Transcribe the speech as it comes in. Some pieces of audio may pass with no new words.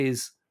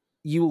is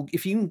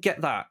if you can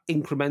get that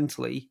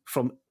incrementally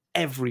from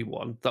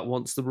everyone that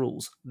wants the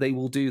rules, they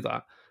will do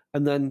that.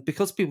 And then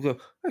because people go,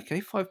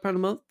 okay, £5 a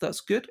month,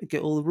 that's good. I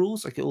get all the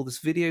rules. I get all this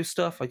video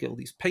stuff. I get all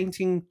these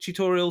painting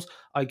tutorials.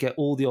 I get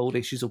all the old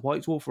issues of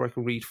White Dwarf where I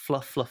can read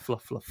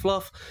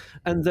fluff.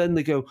 And then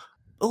they go,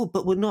 oh,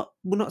 but we're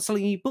not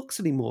selling you books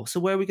anymore. So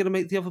where are we going to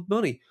make the other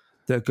money?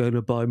 They're going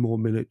to buy more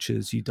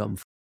miniatures, you dumb.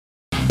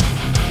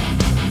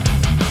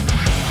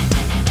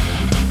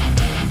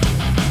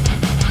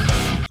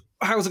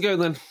 How's it going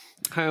then?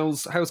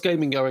 How's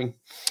gaming going?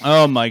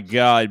 Oh my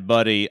God,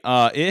 buddy.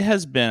 It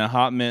has been a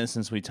hot minute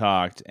since we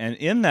talked. And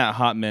in that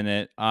hot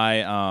minute,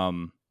 I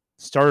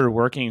started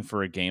working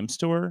for a game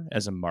store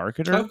as a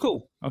marketer. Oh,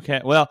 cool.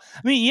 Okay. Well,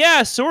 I mean,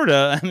 yeah,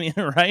 sorta. I mean,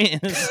 right?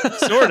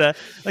 Sorta.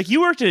 Like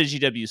you worked at a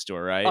GW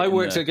store, right? I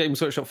worked at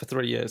Games Workshop for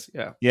 3 years.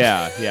 Yeah.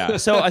 Yeah.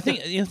 So I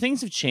think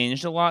things have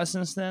changed a lot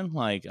since then.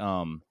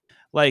 One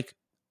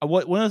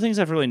of the things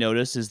I've really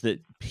noticed is that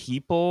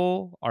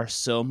people are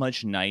so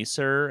much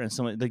nicer,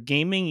 and the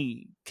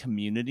gaming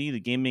community, the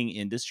gaming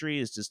industry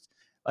is just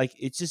like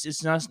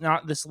it's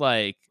not this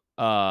like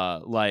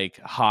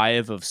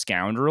hive of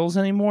scoundrels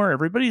anymore.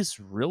 Everybody's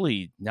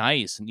really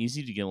nice and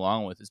easy to get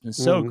along with. It's been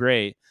so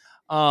great.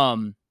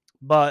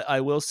 But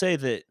I will say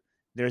that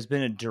there's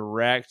been a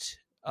direct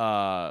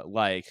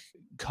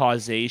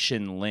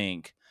causation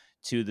link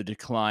to the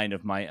decline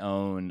of my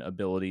own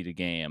ability to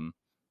game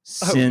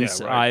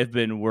since I've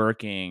been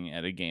working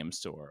at a game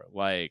store.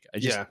 Like I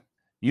just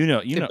you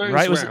know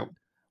right?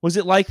 Was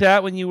it like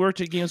that when you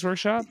worked at Games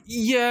Workshop?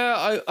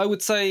 Yeah, I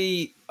would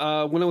say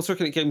when I was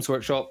working at Games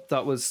Workshop,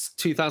 that was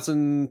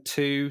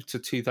 2002 to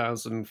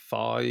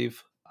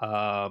 2005.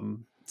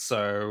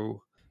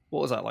 So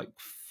what was that, like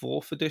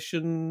 4th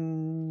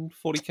edition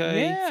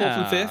 40k, 4th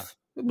and 5th?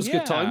 It was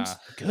good times.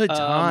 Good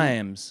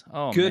times.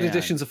 Oh, good man.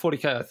 editions of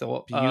 40k, I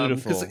thought. Beautiful.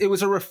 Because it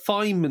was a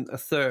refinement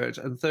of 3rd,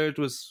 and 3rd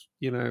was,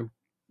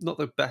 not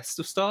the best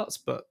of starts,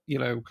 but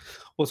we'll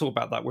talk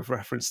about that with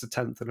reference to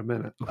 10th in a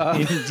minute.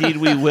 Indeed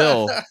we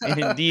will.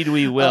 Indeed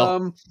we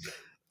will.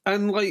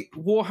 And like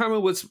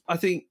Warhammer was, I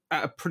think,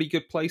 at a pretty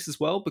good place as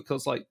well,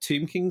 because like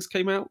Tomb Kings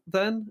came out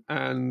then,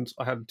 and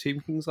I had a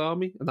Tomb Kings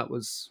army, and that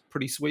was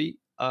pretty sweet.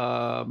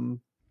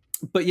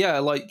 But yeah,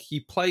 like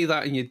you play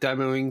that and you're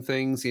demoing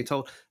things, and you're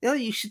told,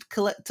 you should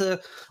collect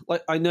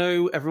I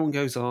know everyone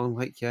goes on,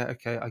 like, yeah,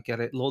 okay, I get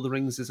it. Lord of the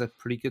Rings is a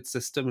pretty good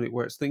system and it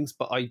works things,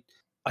 but I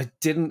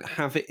didn't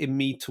have it in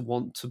me to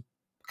want to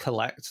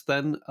collect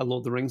then a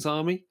Lord of the Rings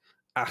army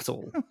at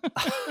all.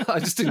 I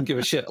just didn't give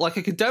a shit. Like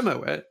I could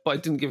demo it, but I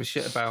didn't give a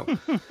shit about.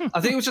 I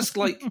think it was just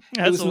like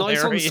it was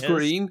nice on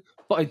screen,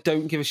 but I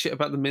don't give a shit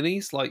about the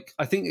minis. Like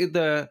I think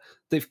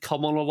they've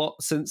come on a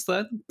lot since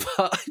then,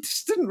 but I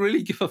just didn't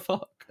really give a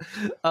fuck.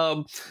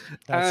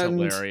 That's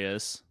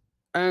hilarious.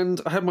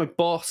 And I had my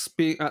boss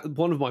being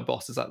one of my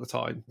bosses at the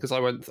time, because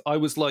I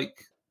was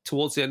like,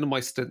 towards the end of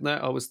my stint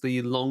there, I was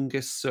the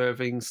longest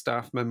serving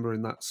staff member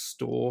in that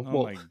store.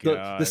 Oh my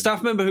God. The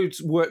staff member who'd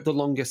worked the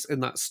longest in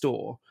that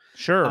store.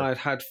 Sure. And I'd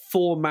had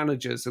 4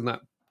 managers in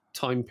that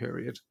time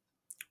period,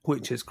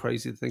 which is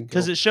crazy to think of.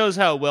 Because it shows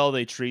how well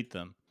they treat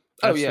them.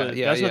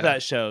 That's what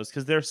that shows.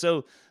 Because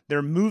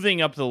they're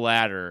moving up the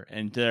ladder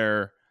and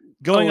they're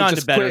going on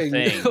to better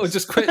things. Or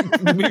just quit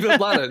moving up the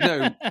ladder.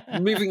 No,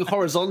 moving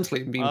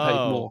horizontally and being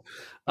paid more.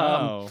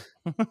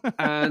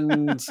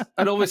 And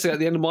obviously at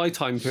the end of my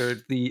time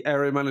period, the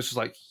area manager was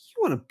like,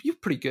 you're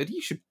pretty good,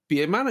 you should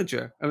be a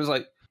manager. And I was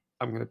like,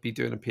 I'm going to be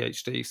doing a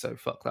PhD, so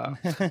fuck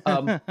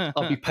that.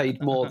 I'll be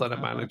paid more than a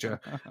manager.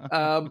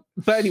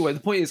 But anyway, the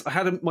point is, I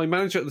had my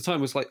manager at the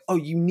time was like, oh,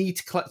 you need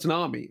to collect an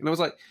army. And I was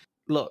like,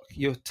 look,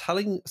 you're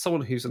telling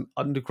someone who's an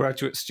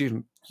undergraduate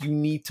student, you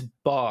need to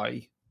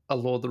buy a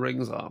Lord of the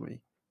Rings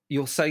army.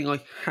 You're saying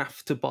I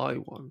have to buy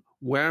one.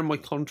 Where in my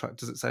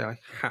contract does it say I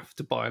have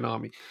to buy an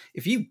army?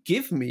 If you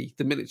give me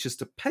the miniatures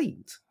to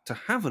paint, to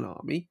have an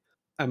army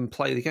and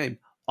play the game,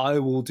 I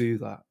will do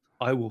that.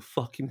 I will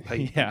fucking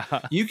paint. Yeah.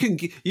 You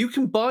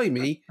can buy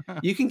me.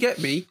 You can get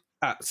me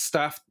at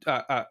staff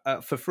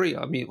for free.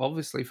 I mean,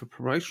 obviously for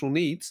promotional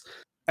needs,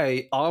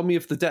 a Army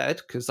of the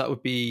Dead, because that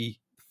would be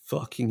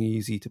fucking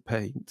easy to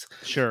paint.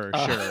 Sure.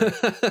 And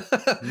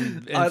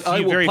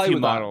very few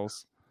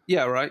models.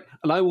 Yeah, right.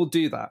 And I will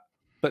do that.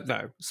 But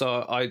no,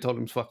 so I told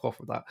him to fuck off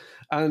with that.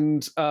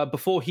 And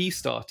before he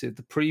started,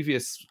 the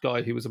previous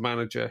guy who was a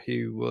manager,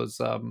 who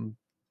was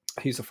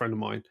he's a friend of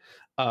mine.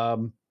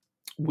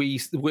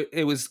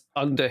 It was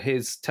under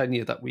his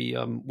tenure that we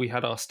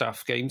had our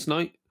staff games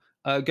night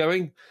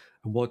going.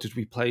 And what did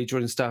we play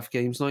during staff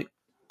games night?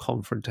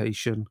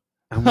 Confrontation.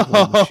 And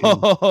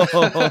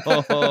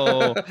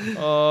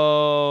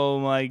oh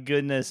my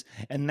goodness!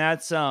 And that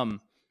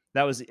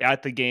was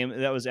at the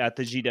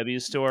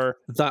GW store.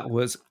 That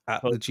was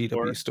at the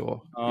GW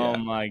store.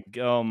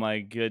 Oh my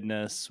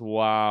goodness!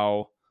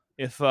 Wow.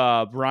 If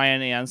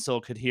Brian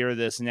Ansell could hear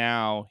this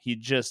now,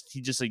 he'd just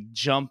like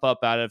jump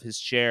up out of his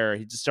chair.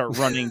 He'd just start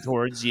running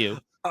towards you.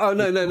 Oh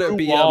no! It'd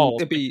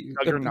be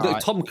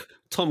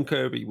Tom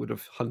Kirby would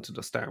have hunted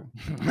us down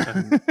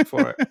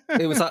for it.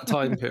 It was that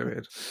time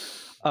period.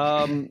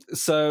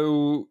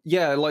 So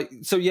yeah,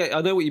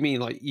 I know what you mean.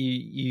 Like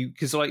you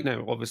because like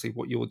now, obviously,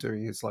 what you're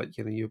doing is like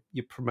you're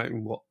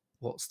promoting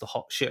what's the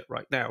hot shit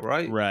right now,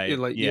 right? Right. You're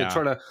like Yeah.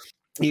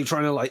 you're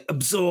trying to like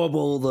absorb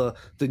all the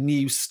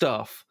new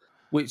stuff,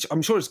 which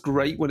I'm sure is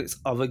great when it's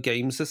other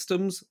game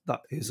systems.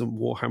 That isn't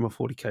Warhammer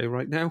 40k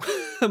right now,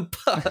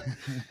 but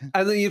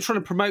and then you're trying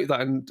to promote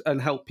that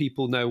and help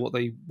people know what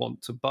they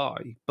want to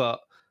buy. But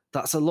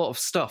that's a lot of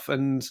stuff,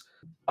 and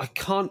I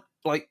can't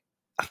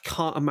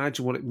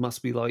imagine what it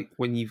must be like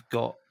when you've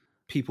got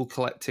people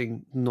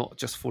collecting not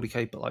just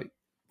 40k, but like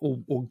or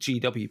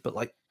GW, but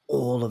like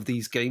all of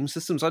these game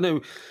systems. I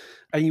know,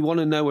 and you want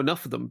to know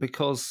enough of them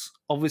because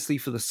obviously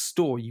for the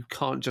store you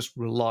can't just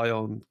rely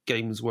on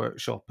Games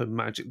Workshop and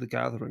Magic the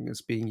Gathering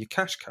as being your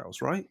cash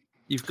cows, right?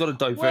 You've got to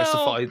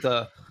diversify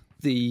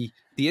the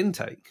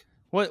intake.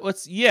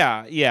 What's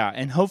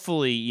and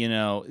hopefully,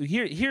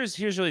 here's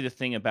really the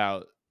thing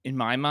about, in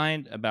my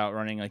mind, about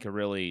running like a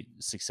really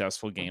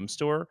successful game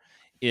store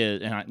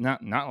is, and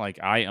not like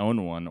I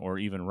own one or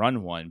even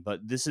run one, but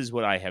this is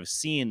what I have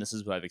seen, this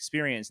is what I've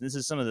experienced, and this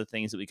is some of the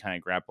things that we kind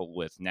of grapple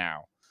with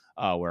now,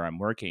 where I'm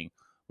working,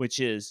 which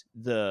is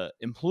the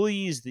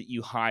employees that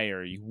you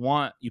hire. You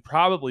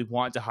probably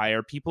want to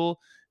hire people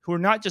who are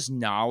not just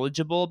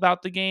knowledgeable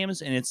about the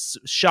games, and it's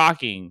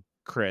shocking,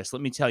 Chris,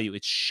 let me tell you,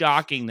 it's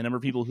shocking the number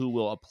of people who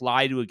will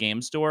apply to a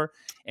game store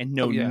and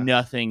know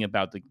nothing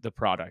about the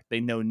product. They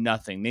know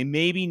nothing. They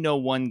maybe know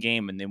one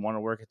game and they want to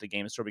work at the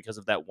game store because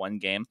of that one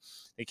game.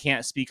 They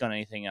can't speak on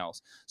anything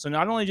else. So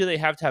not only do they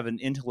have to have an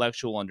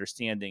intellectual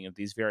understanding of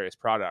these various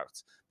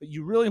products, but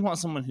you really want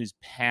someone who's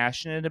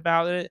passionate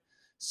about it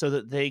so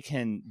that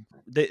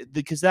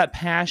because that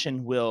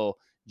passion will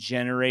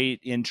generate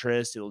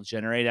interest, it'll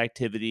generate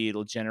activity,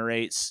 it'll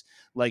generate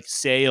like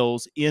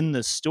sales in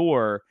the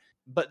store.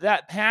 But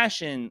that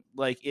passion,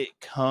 like, it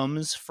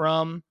comes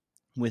from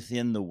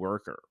within the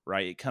worker,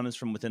 right? It comes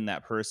from within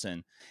that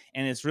person.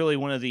 And it's really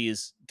one of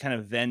these kind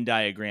of Venn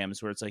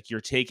diagrams where it's like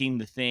you're taking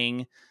the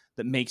thing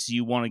that makes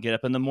you want to get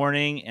up in the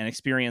morning and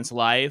experience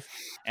life,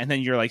 and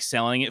then you're like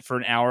selling it for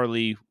an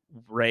hourly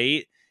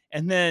rate.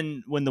 And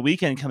then when the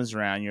weekend comes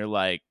around, you're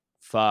like,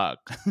 fuck,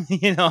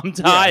 I'm tired.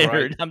 Yeah,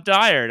 right. I'm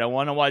tired. I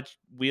want to watch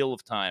Wheel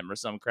of Time or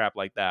some crap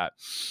like that.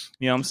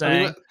 You know what I'm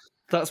saying? I mean,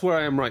 that's where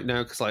I am right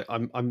now, because like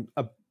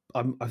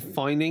I'm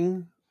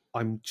finding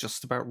I'm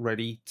just about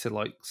ready to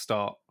like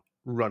start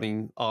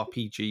running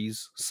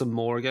RPGs some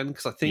more again,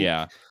 because I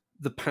think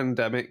the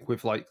pandemic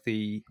with like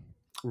the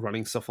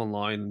running stuff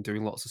online and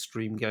doing lots of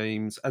stream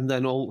games, and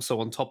then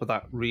also on top of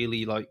that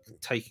really like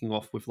taking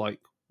off with like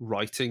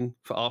writing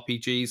for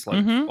RPGs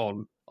like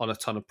on a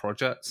ton of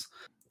projects,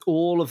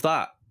 all of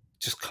that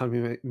just kind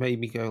of made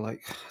me go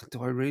like,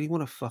 do I really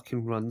want to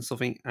fucking run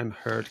something and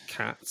herd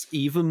cats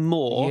even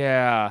more?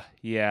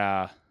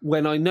 Yeah.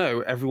 When I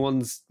know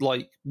everyone's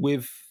like,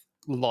 with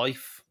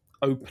life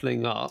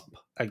opening up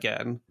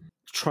again,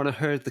 trying to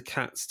herd the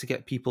cats to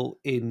get people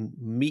in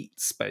meat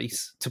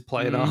space to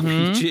play an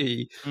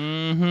RPG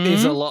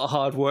is a lot of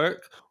hard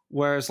work.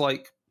 Whereas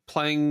like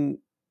playing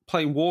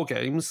war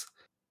games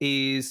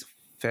is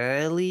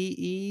fairly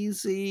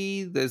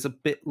easy. There's a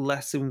bit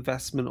less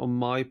investment on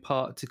my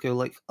part to go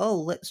like, oh,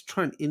 let's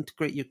try and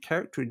integrate your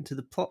character into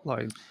the plot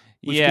line.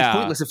 Which is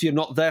pointless if you're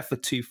not there for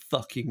 2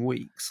 fucking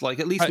weeks. Like,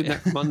 at least with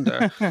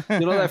Necromunda,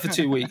 you're not there for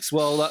 2 weeks.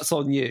 Well, that's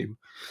on you.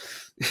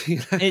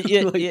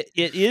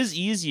 It is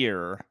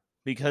easier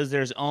because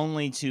there's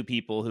only 2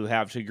 people who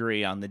have to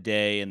agree on the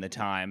day and the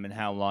time and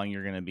how long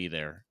you're going to be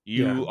there.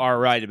 You are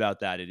right about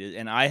that. It is,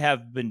 and I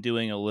have been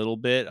doing a little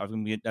bit. I've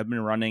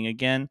been running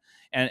again,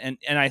 and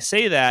I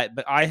say that,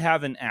 but I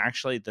haven't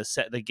actually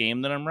the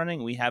game that I'm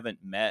running. We haven't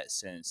met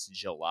since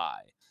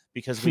July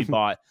because we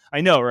bought.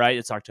 I know, right?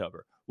 It's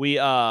October.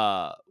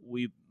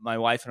 My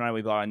wife and I,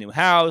 we bought a new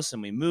house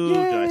and we moved.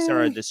 Yay! And I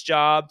started this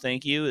job.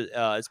 Thank you.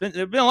 There's been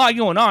a lot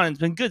going on. And it's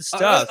been good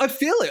stuff. I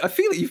feel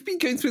it. You've been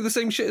going through the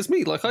same shit as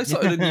me. Like, I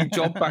started a new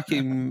job back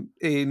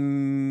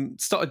in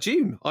start of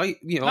June. I've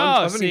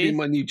only been in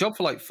my new job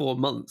for like 4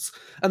 months,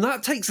 and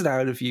that takes it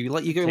out of you.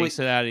 Like, you go like,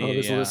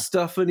 there's all this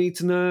stuff I need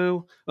to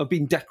know. I've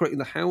been decorating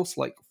the house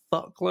like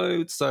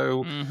fuckload.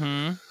 So,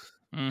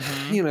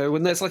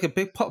 when there's like a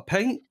big pot of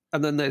paint,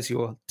 and then there's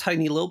your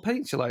tiny little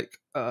paint, you're like,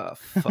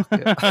 fuck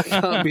it. I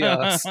can't be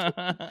asked.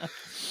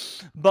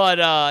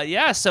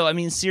 But so I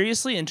mean,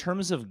 seriously, in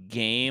terms of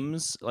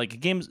games,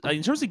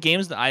 in terms of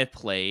games that I've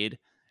played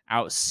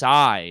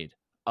outside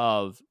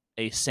of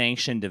a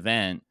sanctioned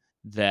event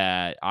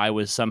that I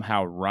was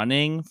somehow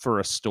running for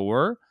a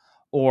store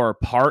or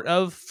part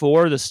of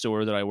for the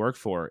store that I work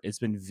for, it's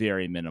been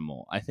very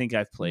minimal. I think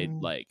I've played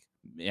I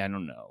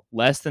don't know,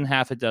 less than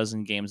half a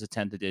dozen games of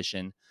 10th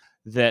edition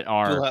that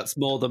are that's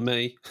more than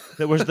me.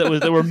 that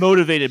were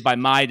motivated by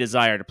my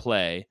desire to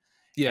play,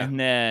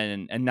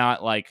 and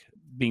not like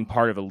being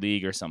part of a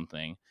league or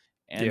something.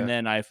 And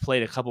then I've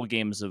played a couple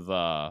games of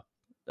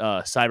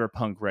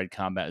Cyberpunk Red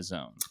Combat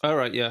Zone. All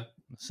right, yeah.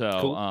 So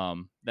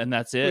cool. And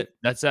that's it.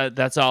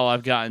 That's all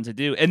I've gotten to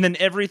do. And then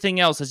everything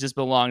else has just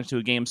belonged to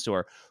a game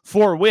store,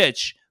 for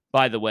which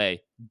by the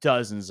way,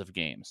 dozens of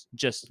games,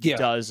 just Yeah.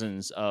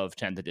 dozens of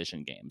 10th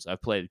edition games.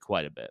 I've played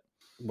quite a bit.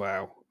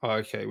 Wow.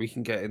 Okay, we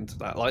can get into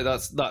that. Like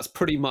that's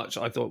pretty much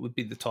I thought would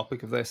be the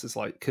topic of this. Is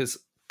like because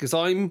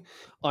I'm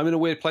in a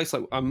weird place.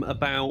 Like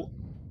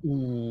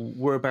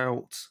we're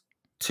about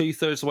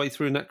 2/3 the way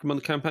through a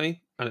Necromunda campaign,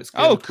 and it's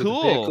good with the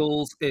cool.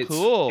 vehicles.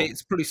 Cool.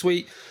 It's pretty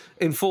sweet.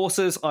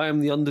 Enforcers, I am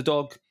the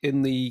underdog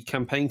in the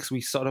campaign because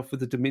we start off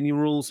with the Dominion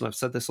rules, and I've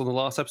said this on the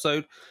last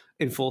episode.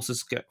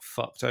 Enforcers get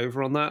fucked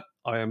over on that.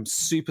 I am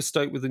super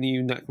stoked with the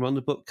new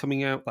Necromunda book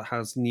coming out that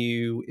has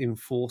new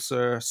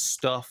Enforcer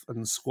stuff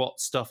and Squat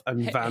stuff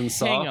and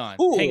Vansar. Hang on.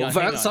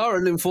 Vansar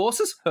and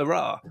Enforcers?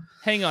 Hurrah.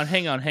 Hang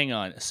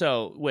on.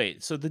 So,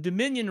 wait. So the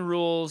Dominion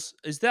rules,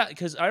 is that...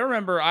 Because I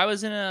remember I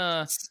was in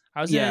a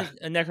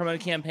Necromunda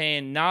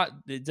campaign.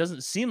 It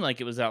doesn't seem like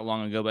it was that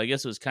long ago, but I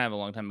guess it was kind of a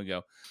long time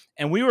ago.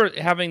 And we were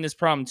having this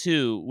problem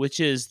too,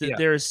 which is that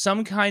there is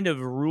some kind of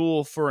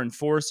rule for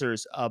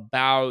Enforcers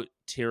about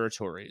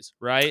territories,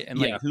 right? And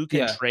like who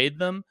can trade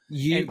them.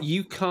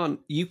 You can't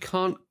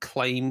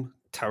claim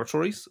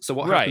territories. So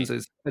what happens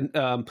is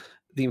the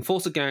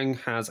Enforcer gang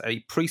has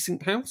a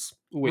precinct house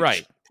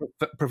which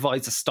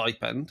provides a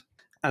stipend,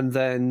 and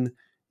then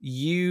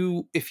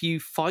if you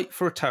fight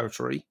for a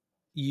territory,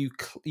 you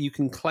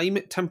can claim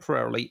it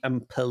temporarily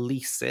and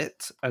police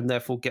it and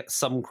therefore get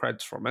some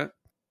creds from it,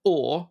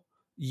 or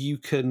you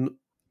can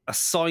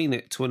assign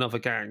it to another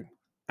gang.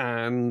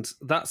 And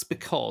that's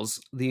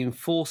because the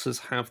Enforcers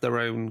have their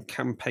own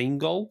campaign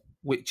goal,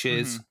 which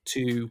is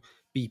to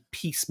be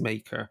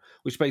peacemaker,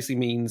 which basically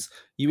means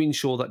you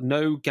ensure that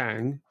no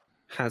gang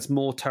has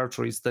more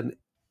territories than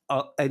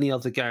any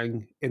other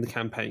gang in the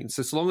campaign.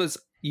 So long as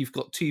you've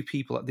got 2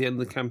 people at the end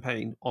of the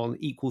campaign on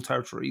equal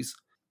territories,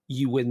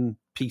 you win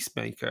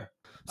peacemaker.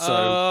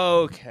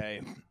 So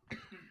okay.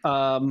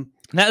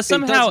 That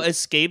somehow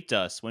escaped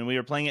us when we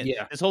were playing it.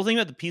 Yeah. This whole thing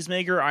about the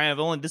Peacemaker,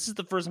 this is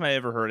the first time I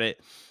ever heard it.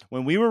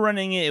 When we were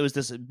running it, it was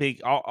this big,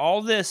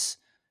 all this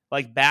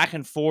like back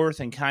and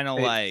forth, and kind of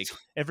like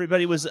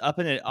everybody was up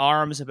in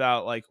arms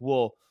about like,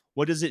 well,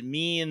 what does it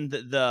mean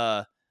that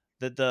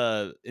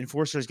the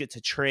Enforcers get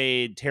to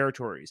trade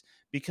territories?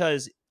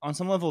 Because on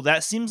some level,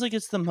 that seems like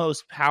it's the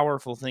most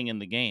powerful thing in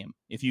the game.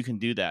 If you can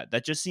do that,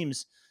 that just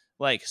seems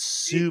like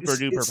super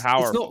duper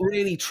powerful. It's not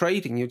really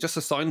trading, you're just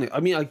assigning it.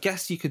 I mean, I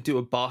guess you could do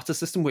a barter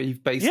system where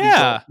you've basically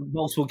got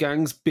multiple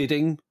gangs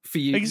bidding for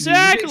you.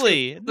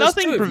 Exactly.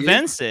 Nothing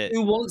prevents it.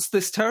 Who wants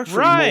this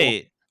territory? Right.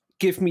 More?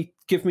 Give me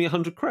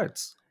 100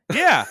 creds.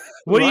 Yeah.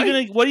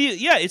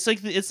 It's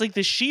like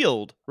the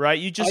shield, right?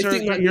 You just I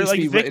think that needs to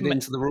be written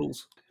into the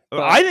rules.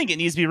 But I think it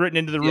needs to be written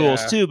into the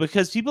rules too,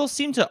 because people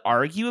seem to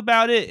argue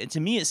about it. And to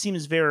me, it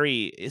seems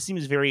very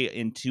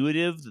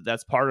intuitive that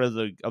that's part of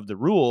the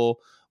rule,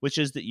 which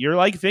is that you're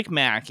like Vic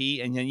Mackey,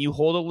 and then you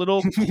hold a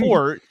little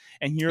port,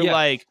 and you're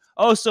like,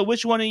 oh, so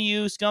which one of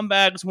you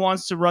scumbags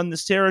wants to run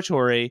this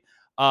territory?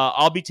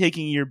 I'll be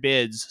taking your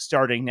bids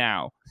starting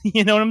now.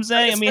 You know what I'm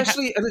saying?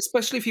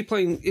 Especially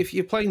if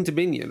you're playing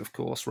Dominion, of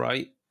course,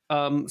 right?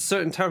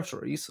 Certain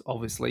territories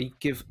obviously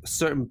give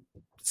certain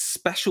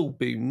special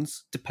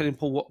boons depending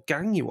upon what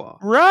gang you are.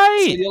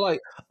 Right. So you're like,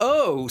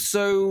 oh,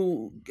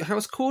 so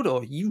House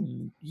Cawdor,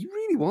 you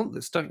really want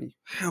this, don't you?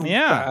 How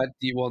bad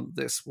do you want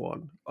this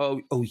one?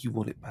 Oh, you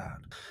want it bad.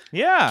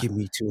 Yeah. Give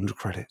me 200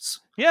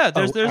 credits. Yeah,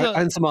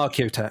 and some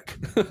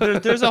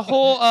Archaeotech. There's a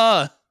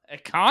whole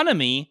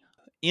economy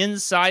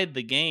inside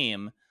the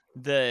game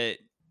that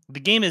the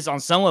game is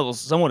on some levels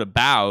somewhat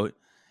about.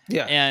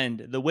 Yeah. And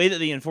the way that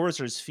the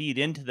Enforcers feed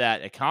into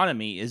that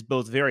economy is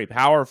both very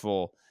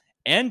powerful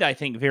and I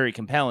think very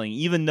compelling,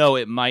 even though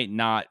it might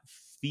not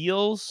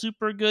feel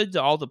super good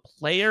to all the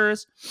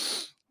players.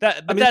 Go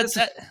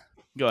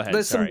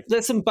ahead.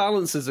 There's some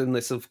balances in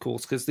this, of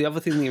course, because the other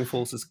thing the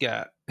Enforcers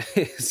get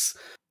is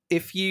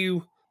if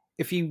you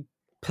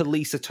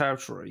police a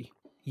territory,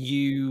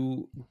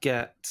 you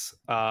get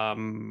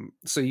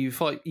so you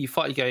fight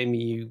a game,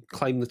 you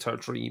claim the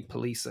territory, you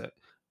police it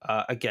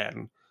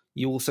again.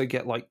 You also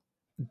get like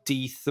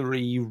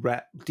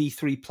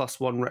D3 plus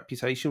 1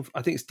 reputation.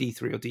 I think it's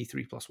D3 or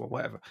D3 plus 1,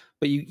 whatever.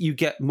 But you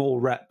get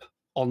more rep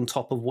on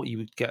top of what you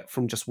would get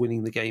from just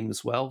winning the game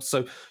as well.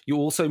 So you're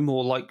also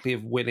more likely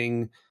of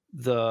winning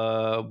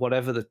the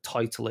whatever the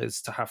title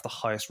is to have the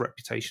highest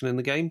reputation in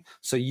the game.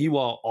 So you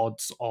are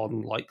odds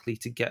on likely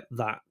to get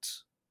that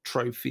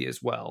trophy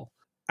as well.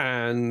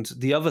 And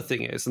the other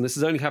thing is, and this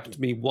has only happened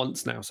to me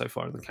once now so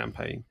far in the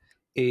campaign,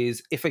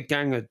 is if a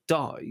ganger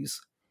dies,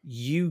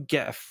 you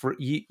get a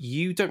free.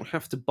 You don't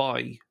have to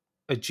buy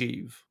a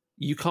Juve.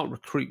 You can't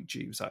recruit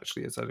Juves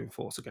actually as an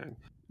Enforcer gang.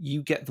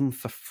 You get them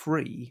for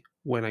free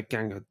when a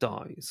ganger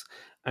dies.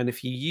 And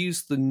if you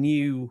use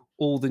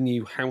all the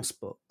new house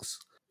books,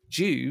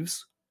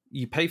 Juves,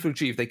 you pay for a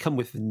Juve, they come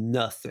with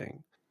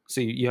nothing. So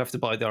you have to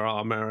buy their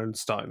armor and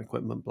starting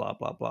equipment, blah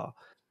blah blah.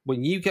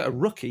 When you get a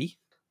rookie,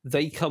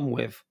 they come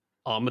with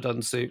armored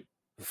unsuit,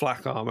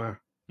 flak armor,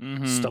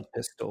 stub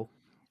pistol.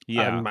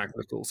 And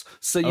Magnicals.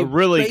 So a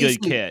really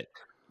good kit.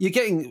 You're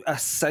getting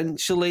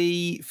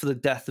essentially for the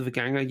death of a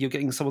ganger, you're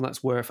getting someone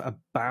that's worth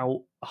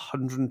about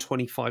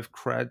 125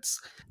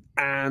 creds,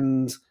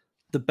 and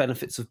the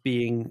benefits of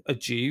being a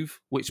Juve,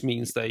 which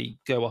means they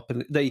go up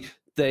and they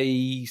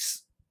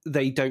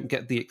don't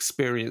get the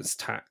experience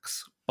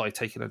tax by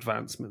taking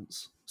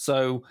advancements.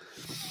 So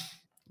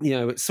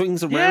it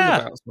swings and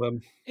roundabouts for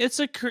them.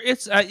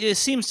 It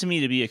seems to me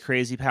to be a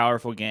crazy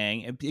powerful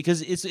gang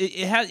because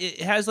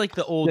it has like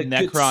the old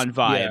Necron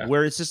vibe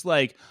where it's just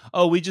like,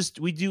 oh, we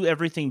do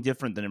everything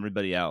different than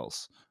everybody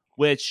else.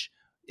 Which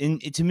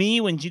to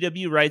me, when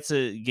GW writes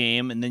a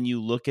game and then you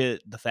look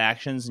at the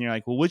factions and you're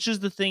like, well, which is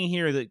the thing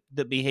here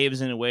that behaves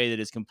in a way that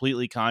is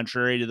completely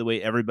contrary to the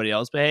way everybody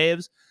else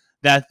behaves?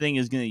 That thing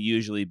is going to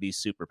usually be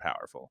super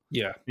powerful.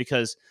 Yeah,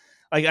 because.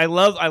 Like I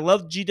love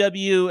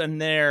GW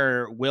and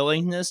their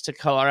willingness to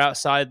color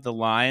outside the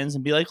lines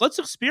and be like, let's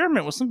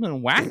experiment with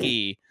something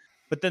wacky.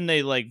 But then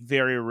they like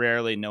very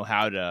rarely know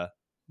how to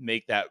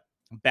make that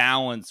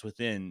balance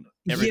within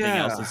everything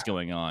else that's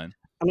going on.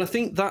 And I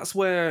think that's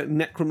where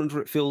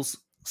Necromunda, it feels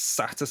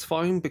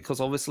satisfying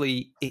because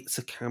obviously it's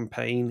a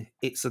campaign,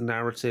 it's a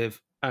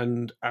narrative,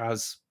 and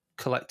as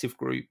collective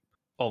group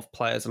of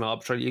players and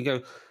arbitrator, you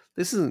go,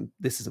 this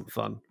isn't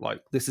fun.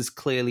 Like, this is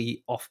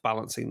clearly off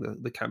balancing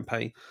the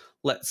campaign.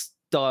 Let's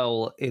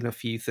dial in a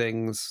few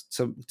things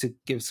to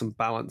give some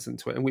balance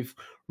into it. And we've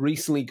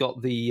recently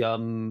got the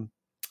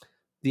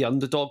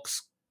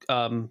underdogs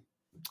gang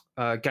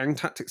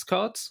tactics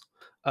cards,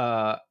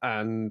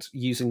 and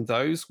using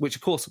those, which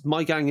of course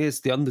my gang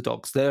is the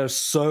underdogs. They're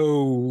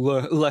so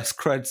less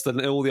creds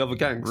than all the other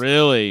gangs.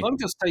 Really? I'm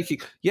just taking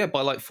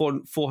by like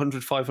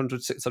 400,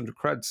 500, 600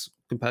 creds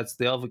compared to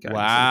the other gangs.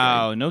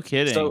 Wow, no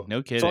kidding. So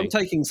I'm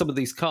taking some of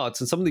these cards,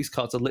 and some of these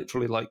cards are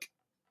literally like,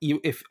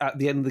 if at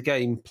the end of the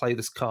game play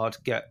this card,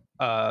 get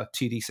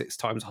 2d6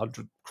 times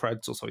 100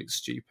 creds or something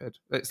stupid.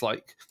 It's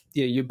like,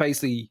 you're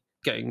basically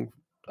getting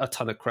a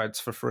ton of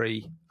creds for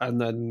free and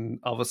then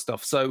other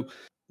stuff. So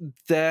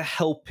they're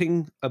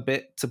helping a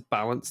bit to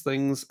balance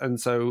things, and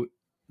so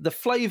the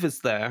flavor's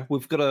there.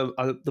 We've got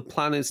the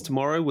plan is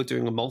tomorrow we're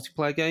doing a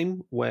multiplayer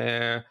game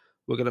where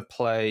we're going to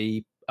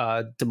play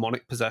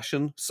demonic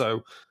possession.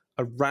 So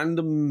a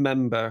random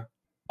member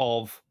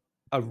of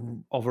a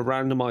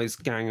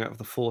randomized gang out of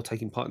the 4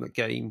 taking part in the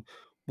game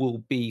will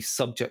be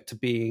subject to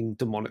being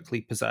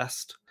demonically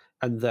possessed,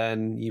 and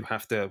then you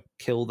have to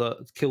kill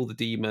the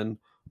demon,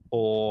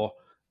 or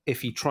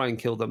if you try and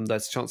kill them,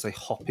 there's a chance they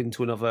hop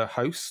into another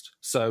host.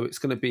 So it's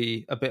going to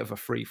be a bit of a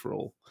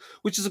free-for-all,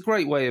 which is a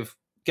great way of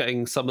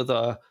getting some of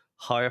the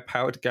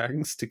higher-powered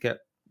gangs to get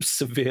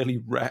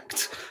severely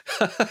wrecked.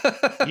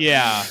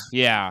 Yeah.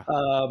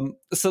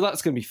 So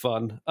that's going to be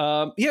fun.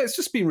 It's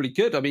just been really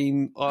good. I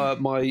mean,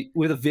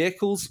 with the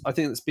vehicles, I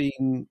think it's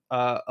been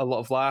a lot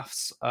of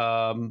laughs.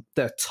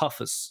 They're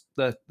tough as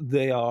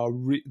they are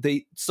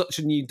such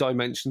a new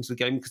dimension to the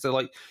game, because they're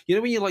like,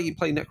 when you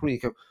play Necron, you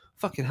go,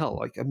 fucking hell,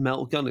 like a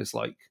metal gun is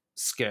like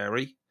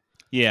scary.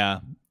 Yeah,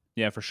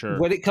 for sure.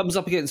 When it comes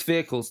up against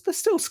vehicles, they're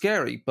still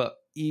scary, but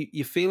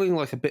you're feeling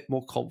like a bit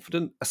more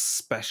confident,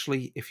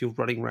 especially if you're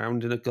running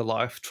around in a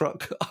Goliath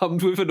truck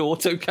armed with an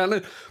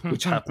autocannon,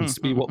 which happens to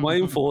be what my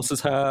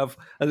enforcers have,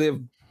 and they've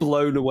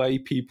blown away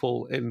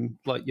people in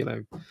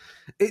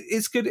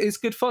it's good. It's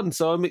good fun.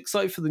 So I'm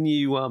excited for the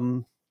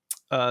new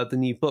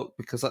book,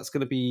 because that's going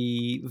to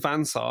be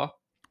Vansar.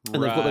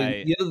 And they've got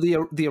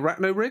the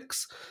Arachno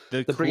rigs.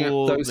 They're bringing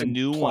out those the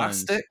new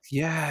plastic ones.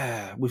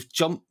 Yeah, with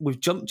jump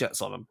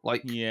jets on them.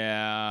 Like,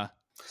 yeah,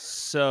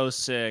 so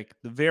sick.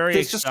 Very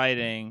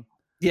exciting.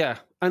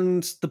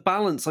 And the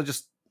balance.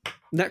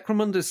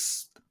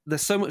 Necromunda's.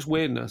 There's so much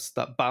weirdness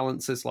that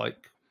balance is like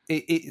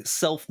it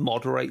self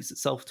moderates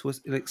itself to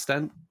an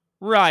extent.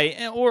 Right,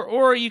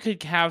 or you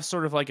could have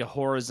sort of like a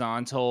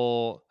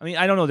horizontal. I mean,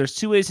 I don't know. There's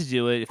 2 ways to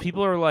do it. If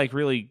people are like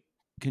really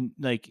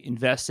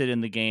invested in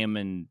the game,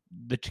 and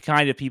the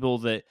kind of people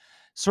that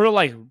sort of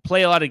like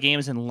play a lot of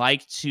games and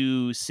like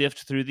to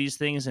sift through these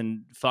things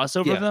and fuss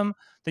over them,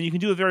 then you can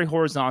do a very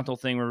horizontal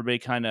thing where everybody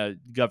kind of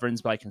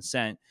governs by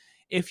consent.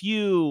 If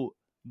you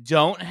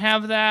don't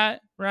have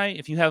that, right?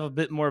 If you have a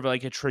bit more of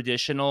like a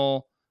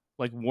traditional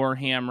like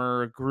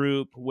Warhammer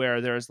group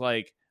where there's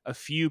like a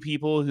few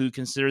people who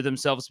consider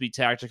themselves to be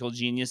tactical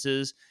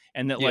geniuses,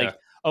 and that like,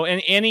 oh,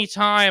 and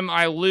anytime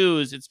I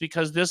lose, it's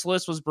because this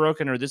list was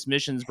broken or this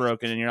mission's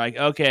broken. And you're like,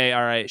 okay,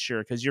 all right,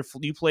 sure. Cause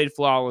you played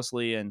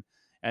flawlessly and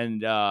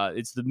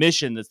it's the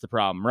mission that's the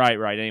problem. Right.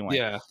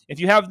 Anyway, if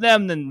you have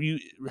them, then you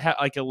have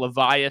like a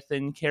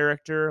Leviathan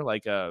character,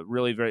 like a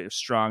really very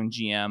strong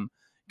GM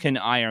can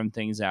iron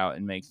things out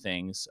and make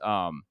things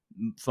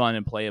fun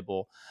and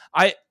playable.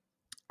 I'm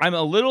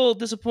a little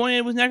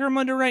disappointed with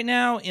Necromunda right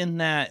now in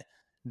that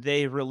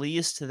they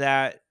released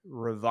that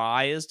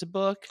revised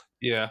book.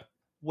 Yeah.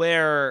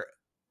 Where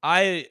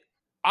I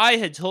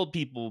had told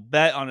people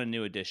bet on a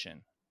new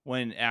edition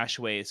when Ash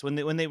Waste, when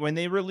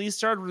they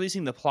started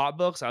releasing the plot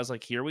books, I was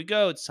like, here we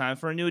go, it's time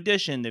for a new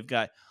edition. They've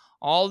got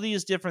all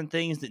these different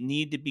things that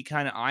need to be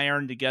kind of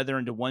ironed together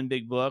into one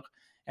big book,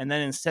 and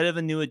then instead of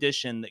a new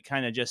edition that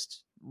kind of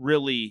just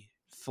really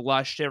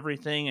flushed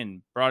everything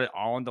and brought it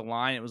all into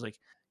line, it was like,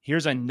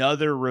 here's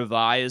another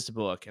revised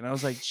book. And I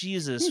was like,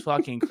 Jesus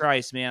fucking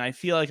Christ, man. I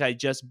feel like I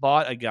just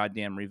bought a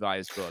goddamn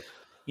revised book.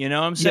 You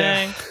know what I'm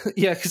saying?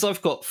 Yeah, because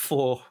I've got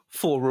four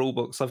rule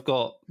books. I've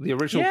got the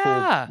original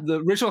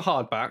the original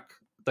hardback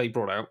they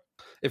brought out.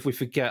 If we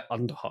forget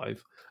Underhive.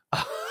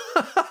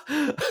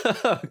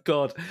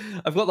 God,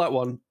 I've got that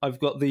one. I've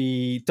got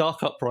the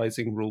Dark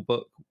Uprising rule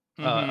book.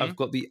 I've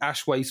got the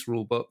Ash Waste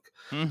rule book,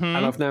 and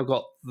I've now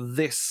got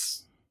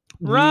this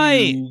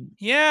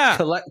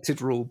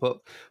collected rule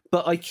book.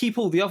 But I keep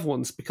all the other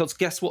ones because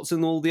guess what's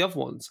in all the other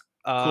ones?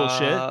 Cool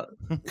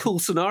shit. Cool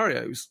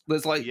scenarios.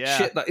 There's like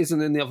shit that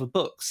isn't in the other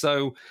books.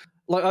 So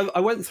like I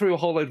went through a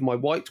whole load of my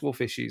White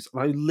Dwarf issues,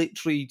 and I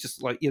literally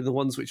just like the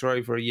ones which are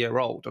over a year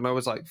old, and I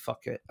was like,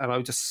 fuck it. And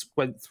I just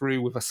went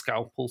through with a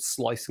scalpel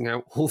slicing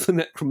out all the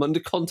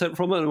Necromunda content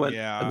from it and went,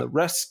 and the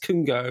rest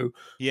can go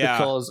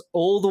because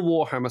all the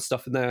Warhammer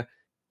stuff in there,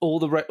 all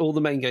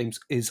the main games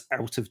is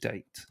out of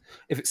date.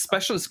 If it's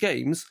specialist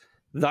games,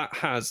 that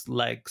has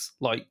legs.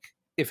 Like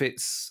if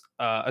it's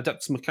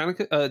Adeptus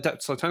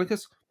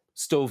Titanicus,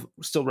 still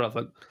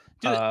relevant.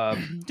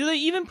 Do they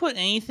even put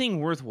anything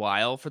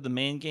worthwhile for the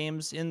main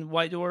games in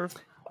White Dwarf?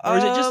 Or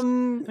is it just, I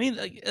mean,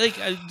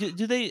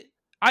 do they,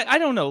 I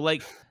don't know.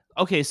 Like,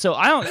 okay, so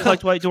I don't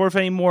collect White Dwarf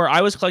anymore.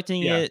 I was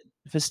collecting it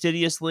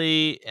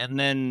fastidiously. And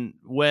then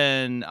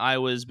when I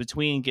was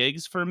between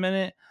gigs for a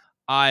minute,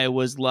 I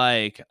was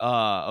like,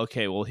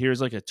 okay, well,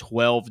 here's like a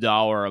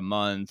 $12 a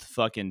month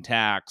fucking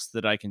tax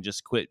that I can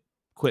just quit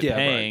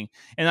paying. Right.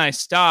 And I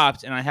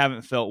stopped, and I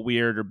haven't felt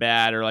weird or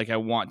bad or like I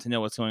want to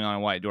know what's going on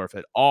in White Dwarf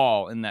at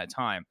all in that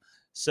time.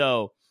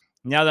 So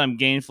now that I'm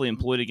gainfully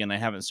employed again, I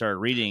haven't started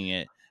reading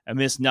it. I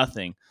missed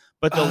nothing.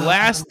 But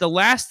the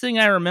last thing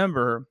I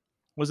remember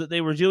was that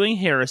they were doing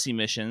heresy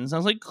missions. I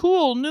was like,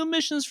 cool, new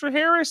missions for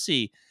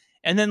heresy.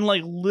 And then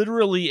like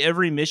literally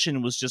every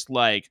mission was just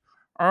like,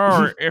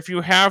 if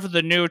you have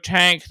the new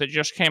tank that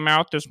just came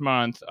out this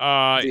month,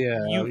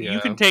 you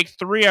can take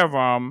 3 of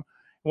them.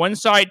 One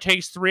side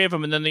takes 3 of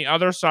them, and then the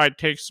other side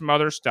takes some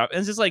other stuff. And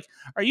it's just like,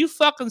 are you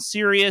fucking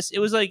serious? It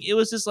was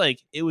just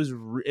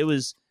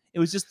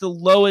the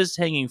lowest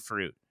hanging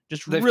fruit.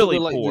 Just they've really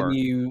got, poor. The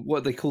new,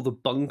 what they call the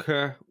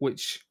bunker,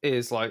 which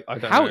is like, I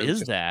don't know. How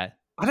is that?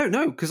 I don't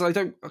know because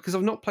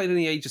I've not played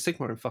any Age of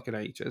Sigmar in fucking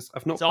ages.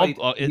 I've not played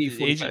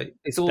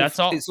it's all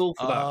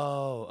for that.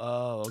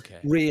 Oh,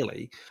 okay.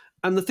 Really.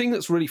 And the thing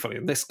that's really funny,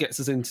 and this gets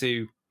us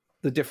into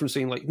the difference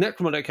between like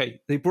Necromunda, okay,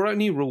 they brought out a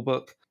new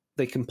rulebook.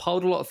 They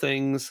compiled a lot of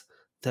things.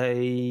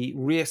 They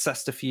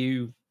reassessed a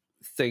few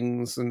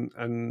things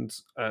and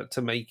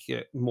to make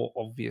it more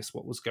obvious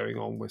what was going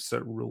on with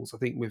certain rules. I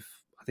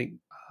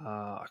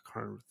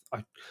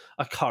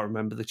can't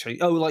remember the change.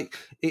 Oh, like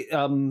it,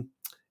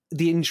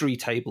 the injury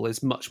table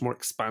is much more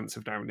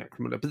expansive now in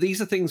Necromunda. But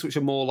these are things which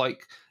are more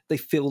like they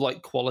feel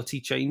like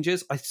quality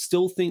changes. I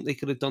still think they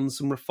could have done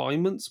some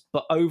refinements,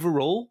 but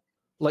overall,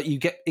 like you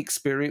get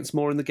experience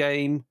more in the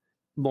game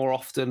more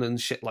often and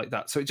shit like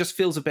that. So it just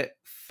feels a bit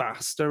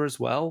faster as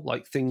well.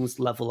 Like things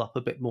level up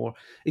a bit more.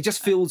 It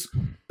just feels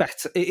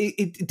better.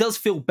 It does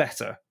feel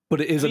better, but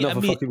it is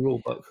another fucking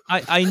rule book.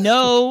 I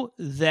know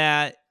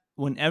that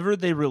whenever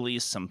they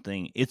release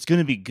something, it's going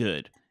to be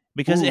good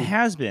because it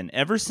has been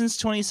ever since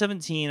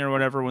 2017 or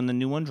whatever when the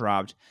new one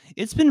dropped.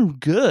 It's been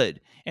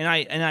good, and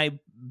I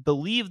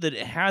believe that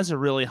it has a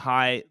really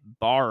high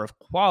bar of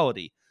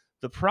quality.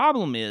 The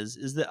problem is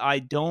that I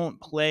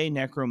don't play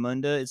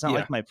Necromunda. It's not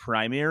like my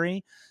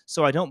primary,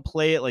 so I don't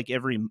play it like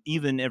every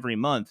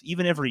month,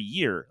 even every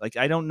year. Like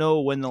I don't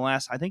know when the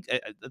last. I think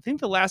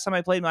the last time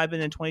I played might have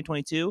been in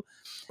 2022.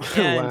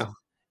 And wow.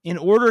 In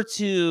order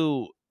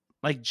to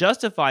like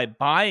justify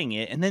buying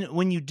it, and then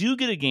when you do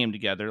get a game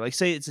together, like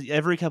say it's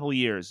every couple of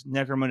years,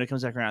 Necromunda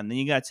comes back around, then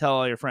you gotta tell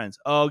all your friends,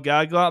 "Oh,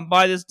 gotta go out and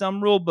buy this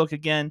dumb rule book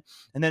again,"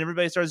 and then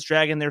everybody starts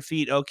dragging their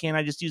feet. Oh, can't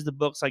I just use the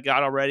books I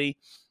got already?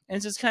 And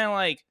it's just kind of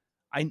like.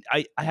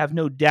 I have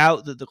no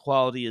doubt that the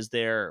quality is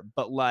there,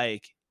 but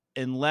like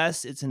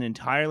unless it's an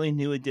entirely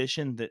new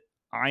edition that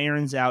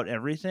irons out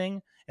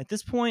everything, at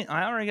this point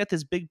I already got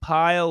this big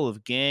pile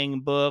of gang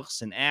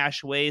books and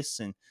ash wastes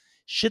and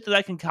shit that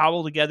I can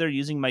cobble together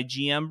using my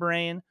GM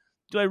brain.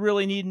 Do I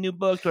really need a new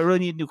book? Do I really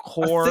need a new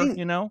core?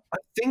 I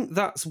think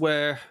that's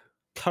where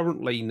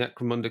currently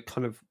Necromunda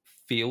kind of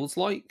feels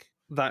like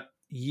that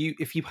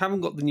if you haven't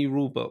got the new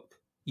rule book,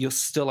 you're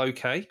still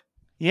okay.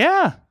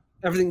 Yeah.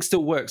 Everything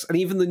still works, and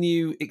even the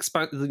new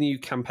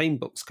campaign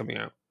books coming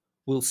out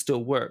will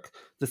still work.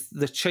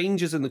 The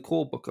changes in the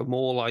core book are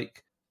more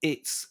like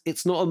it's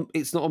not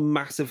a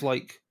massive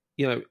like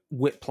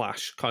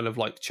whiplash kind of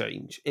like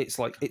change. It's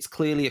like it's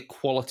clearly a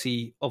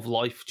quality of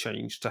life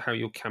change to how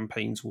your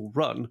campaigns will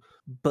run,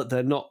 but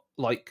they're not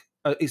like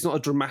it's not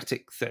a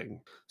dramatic thing.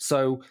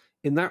 So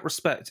in that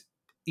respect,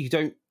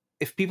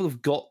 if people have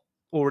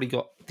already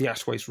got the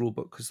Ash Waste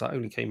rulebook because that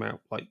only came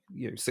out like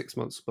 6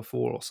 months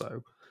before or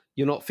so.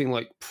 You're not feeling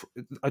like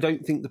I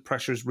don't think the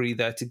pressure is really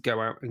there to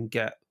go out and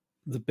get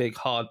the big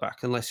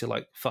hardback unless you're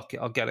like, fuck it,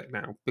 I'll get it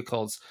now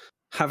because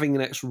having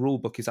an extra rule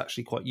book is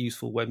actually quite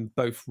useful when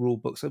both rule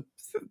books are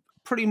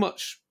pretty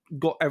much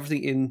got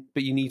everything in,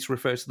 but you need to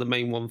refer to the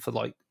main one for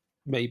like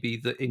maybe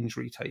the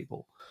injury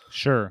table.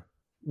 Sure.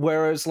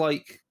 Whereas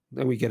like,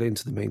 then we get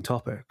into the main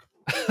topic.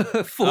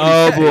 40K.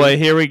 Oh boy,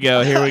 here we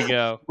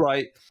go.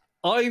 Right.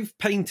 I've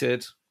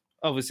painted,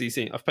 obviously you've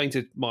seen, I've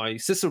painted my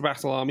Sister of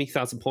Battle army,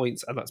 1,000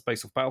 points, and that's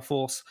based off Battle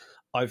Force.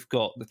 I've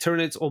got the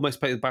Tyranids, almost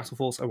painted Battle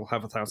Force, and will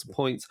have 1,000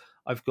 points.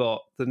 I've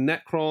got the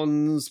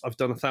Necrons, I've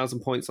done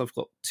 1,000 points. I've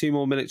got 2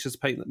 more miniatures to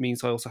paint. That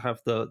means I also have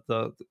the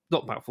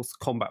not Battle Force,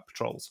 the Combat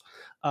Patrols.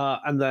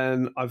 And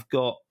then I've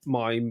got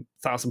my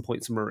 1,000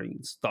 points of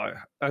Marines.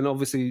 And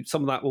obviously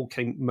some of that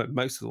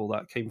most of all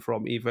that came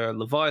from either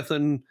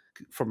Leviathan,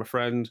 from a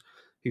friend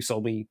who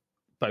sold me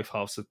both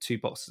halves of 2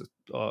 boxes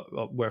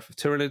worth of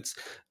Tyranids,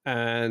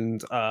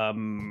 and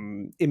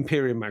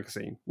Imperium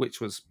magazine,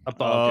 which was a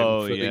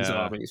bargain for these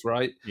armies,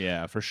 right?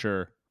 Yeah, for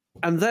sure.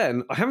 And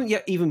then I haven't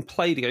yet even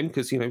played a game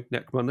because,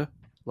 Necromunda,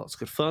 lots of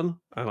good fun,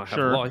 and I have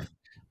a life.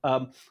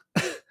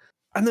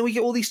 And then we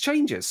get all these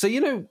changes. So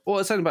what I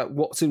was saying about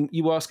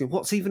you were asking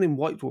what's even in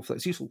White Dwarf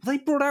that's useful. They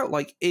brought out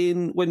like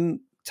when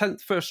 10th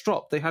first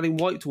dropped, they had in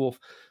White Dwarf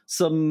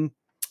some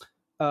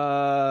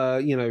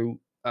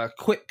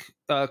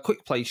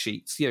quick play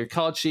sheets,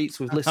 card sheets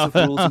with lists of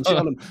rules and shit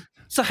on them.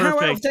 So how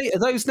out of date are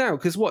those now?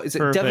 Because what is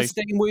it?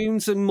 Devastating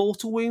wounds and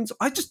mortal wounds?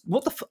 I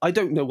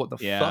don't know what the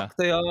fuck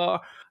they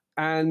are,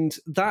 and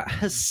that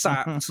has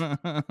sapped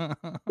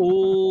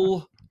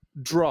all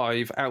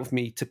drive out of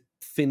me to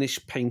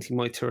finish painting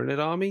my Tyranid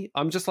army.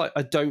 I'm just like,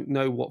 I don't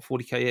know what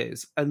 40k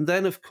is. And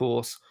then of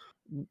course,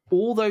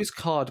 all those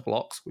card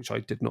blocks, which I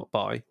did not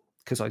buy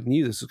because I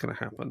knew this was going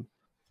to happen,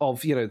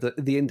 of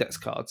the index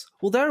cards,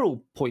 well, they're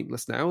all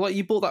pointless now. Like,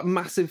 you bought that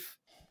massive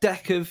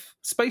deck of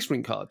Space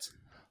Marine cards,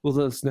 well,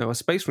 there's now a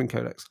Space Marine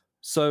Codex,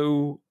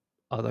 so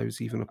are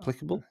those even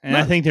applicable? And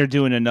I think they're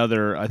doing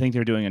another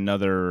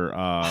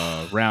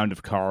round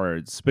of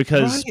cards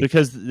because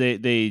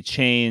they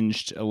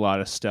changed a lot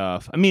of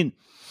stuff. I mean,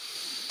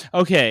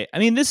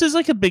 this is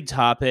like a big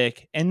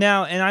topic, and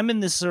I'm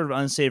in this sort of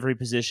unsavory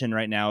position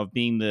right now of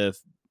being the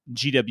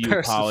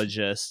GW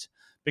apologist,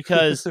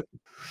 because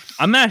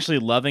I'm actually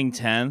loving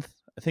 10th.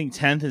 I think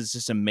 10th is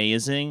just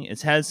amazing.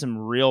 It's had some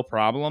real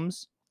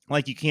problems.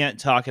 Like, you can't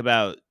talk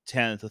about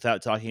 10th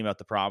without talking about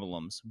the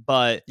problems.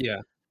 But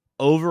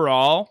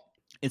overall,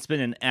 it's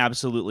been an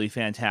absolutely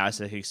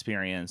fantastic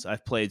experience.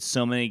 I've played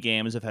so many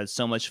games. I've had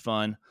so much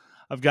fun.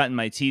 I've gotten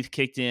my teeth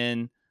kicked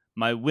in.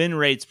 My win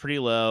rate's pretty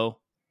low.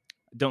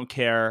 Don't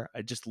care.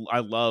 I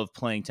love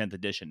playing 10th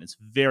edition. It's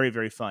very,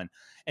 very fun.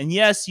 And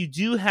yes, you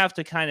do have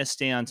to kind of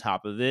stay on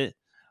top of it.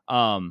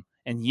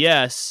 And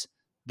yes,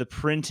 the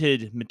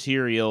printed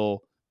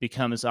material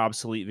becomes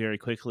obsolete very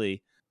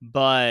quickly.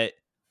 But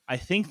I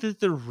think that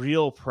the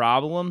real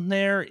problem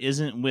there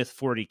isn't with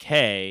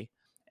 40K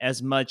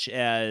as much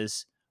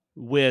as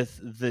with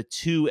the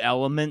two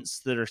elements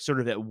that are sort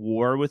of at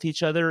war with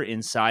each other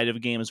inside of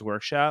Games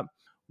Workshop,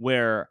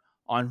 where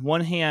on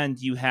one hand,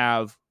 you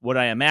have what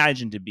I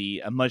imagine to be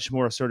a much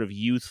more sort of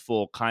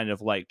youthful kind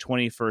of like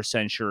 21st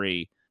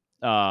century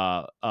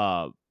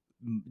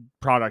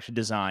product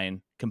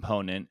design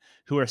component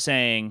who are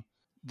saying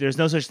there's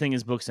no such thing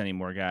as books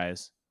anymore,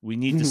 guys. We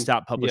need to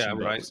stop publishing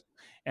books. Right.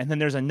 And then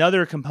there's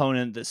another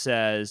component that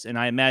says, and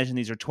I imagine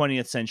these are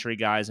 20th century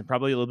guys and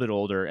probably a little bit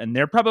older, and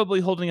they're probably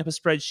holding up a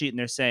spreadsheet and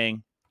they're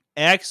saying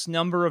X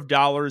number of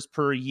dollars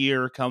per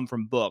year come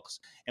from books,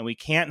 and we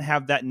can't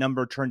have that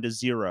number turned to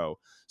 0.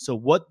 So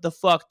what the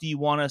fuck do you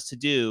want us to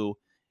do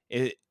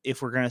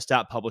if we're going to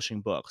stop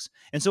publishing books?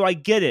 And so I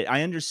get it.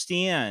 I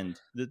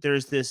understand that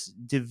there's this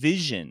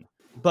division,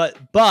 but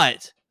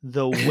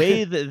the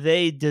way that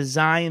they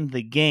designed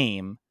the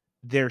game,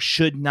 there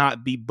should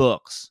not be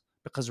books,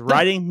 because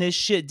writing this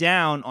shit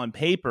down on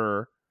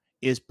paper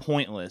is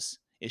pointless.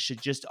 It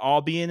should just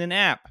all be in an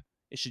app.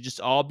 It should just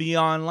all be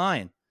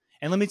online.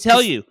 And let me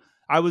tell you,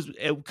 I was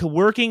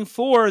working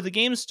for the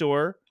game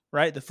store,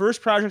 right? The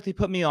first project they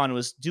put me on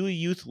was do a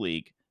youth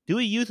league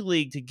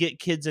to get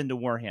kids into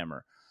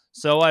Warhammer.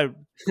 So I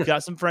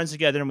got some friends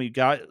together and we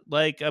got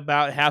like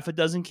about half a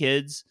dozen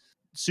kids,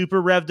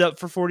 super revved up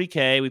for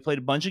 40K. We played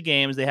a bunch of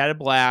games. They had a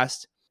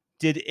blast.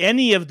 Did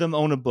any of them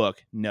own a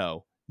book?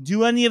 No.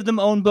 Do any of them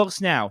own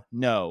books now?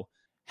 No.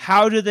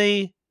 How do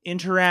they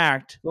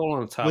interact? All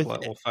on a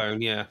tablet or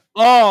phone, yeah.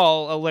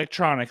 All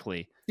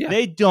electronically. Yeah.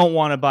 They don't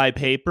want to buy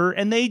paper,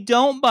 and they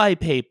don't buy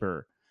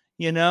paper.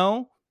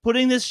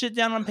 Putting this shit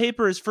down on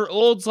paper is for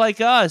olds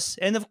like us,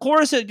 and of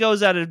course it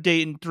goes out of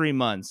date in 3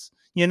 months.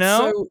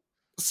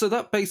 So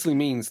that basically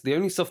means the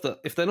only stuff that,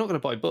 if they're not going to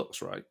buy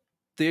books, right,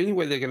 the only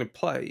way they're going to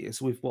play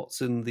is with what's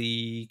in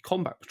the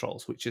Combat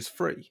Patrols, which is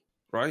free,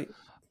 right?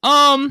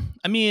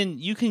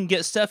 You can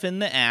get stuff in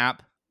the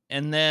app,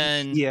 and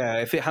then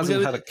if it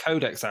hasn't had a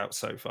codex out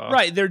so far,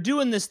 right? They're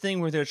doing this thing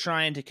where they're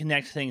trying to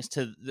connect things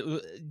to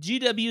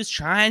GW is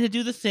trying to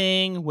do the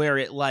thing where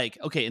it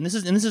and this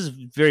is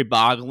very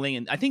boggling,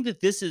 and I think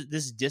that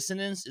this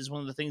dissonance is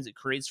one of the things that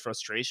creates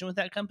frustration with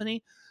that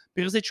company,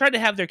 because they tried to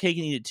have their cake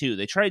and eat it too.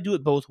 They try to do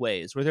it both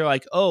ways, where they're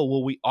like, oh,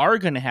 well, we are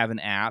going to have an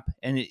app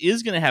and it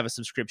is going to have a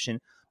subscription,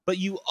 but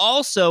you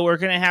also are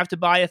going to have to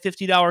buy a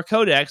 $50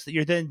 codex that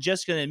you're then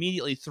just going to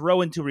immediately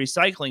throw into a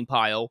recycling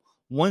pile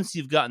once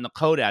you've gotten the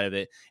code out of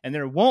it. And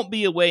there won't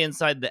be a way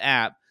inside the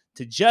app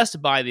to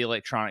just buy the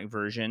electronic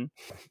version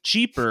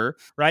cheaper,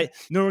 right?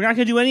 No, we're not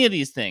going to do any of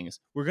these things.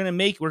 We're going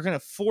to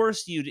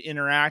force you to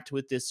interact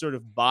with this sort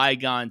of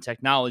bygone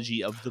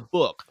technology of the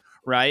book,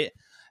 right?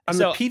 And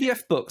so, the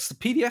PDF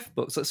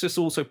books, let's just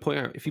also point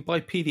out, if you buy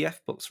PDF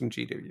books from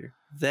GW,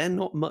 they're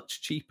not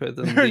much cheaper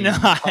than the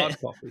hard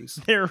copies.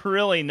 They're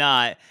really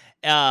not.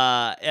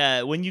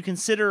 When you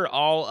consider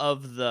all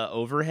of the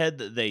overhead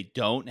that they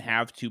don't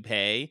have to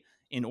pay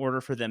in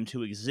order for them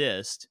to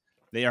exist,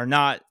 they are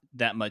not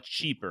that much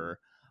cheaper.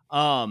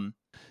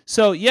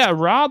 So yeah,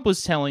 Rob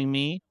was telling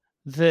me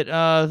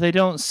that they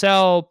don't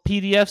sell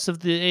PDFs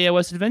of the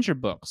AOS adventure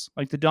books,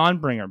 like the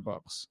Dawnbringer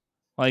books.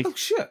 Like, oh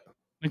shit.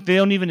 Like they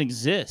don't even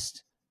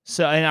exist.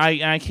 So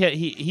I kept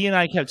he and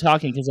I kept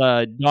talking because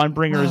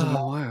Dawnbringers.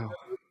 Oh wow.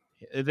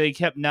 They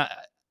kept not.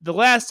 The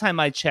last time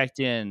I checked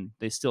in,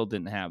 they still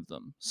didn't have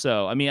them.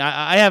 So I mean,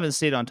 I haven't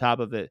stayed on top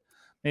of it.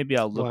 Maybe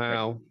I'll look.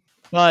 Wow.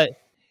 But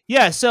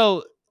yeah,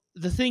 so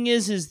the thing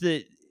is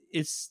that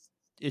it's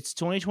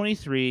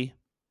 2023,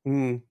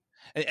 and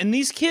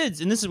these kids,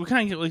 and this is we're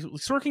kind of like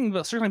circling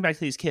back to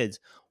these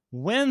kids.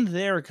 When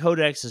their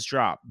codexes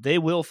drop, they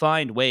will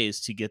find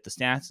ways to get the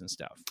stats and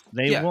stuff.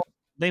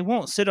 They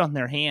won't sit on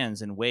their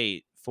hands and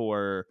wait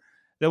for.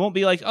 They won't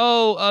be like,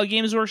 oh,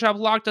 Games Workshop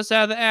locked us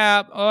out of the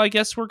app. Oh, I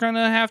guess we're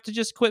gonna have to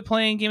just quit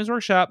playing Games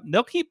Workshop.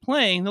 They'll keep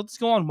playing. They'll just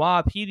go on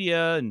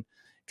Wikipedia and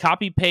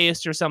copy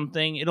paste or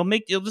something. It'll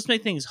just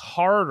make things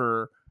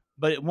harder,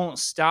 but it won't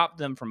stop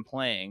them from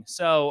playing.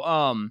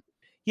 So,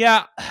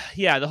 yeah,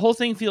 the whole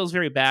thing feels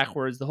very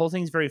backwards. The whole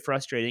thing's very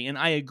frustrating, and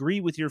I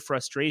agree with your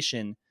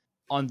frustration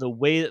on the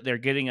way that they're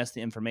getting us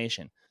the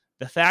information.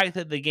 The fact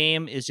that the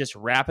game is just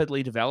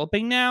rapidly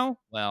developing now,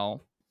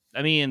 well,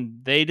 I mean,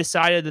 they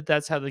decided that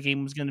that's how the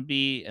game was going to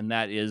be, and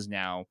that is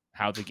now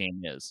how the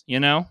game is, you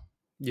know?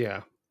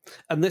 Yeah.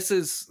 And this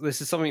is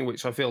something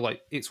which I feel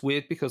like it's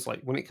weird because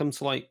like when it comes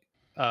to like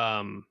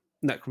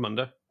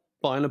Necromunda,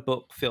 buying a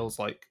book feels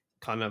like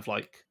kind of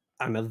like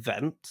an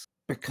event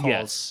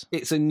because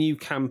it's a new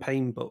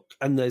campaign book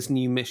and there's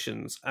new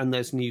missions and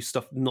there's new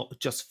stuff not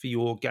just for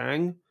your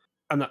gang,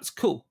 and that's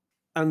cool.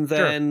 And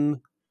then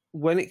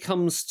when it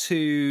comes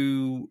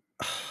to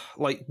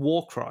like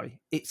Warcry,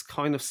 it's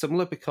kind of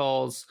similar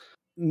because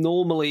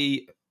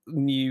normally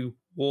new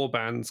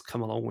warbands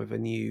come along with a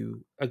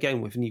new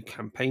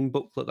campaign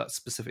booklet that's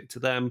specific to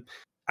them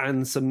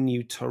and some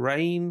new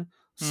terrain.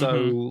 So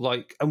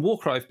like, and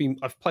Warcry,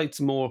 I've played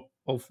some more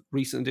of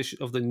recent edition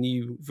of the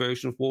new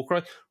version of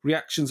Warcry.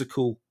 Reactions are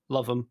cool,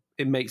 love them.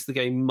 It makes the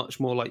game much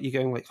more like you're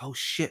going like, oh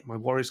shit, my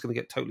warrior's going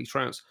to get totally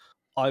trounced.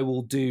 I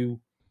will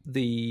do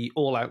the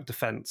all-out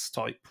defense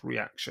type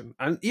reaction,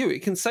 and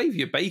it can save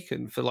your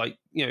bacon for like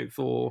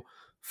for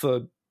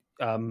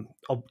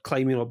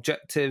claiming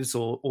objectives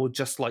or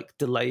just like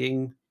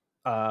delaying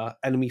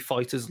enemy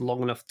fighters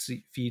long enough for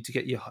you to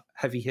get your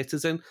heavy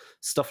hitters in,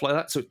 stuff like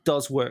that. So it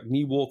does work.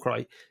 New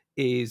Warcry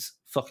is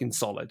fucking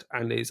solid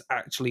and is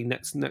actually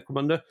next to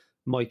Necromunda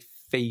my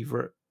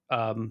favorite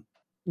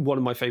one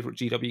of my favorite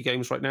GW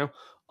games right now,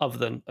 other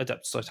than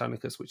Adeptus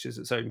Titanicus, which is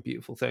its own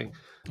beautiful thing.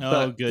 Oh,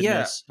 but,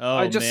 goodness.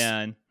 Yeah,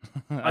 man.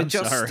 I'm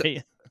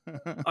sorry.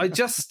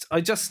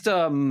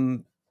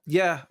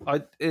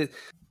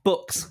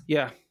 Books.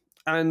 Yeah.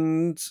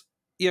 And,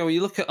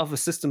 you look at other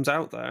systems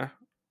out there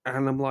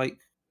and I'm like,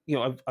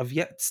 I've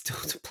yet still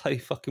to play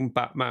fucking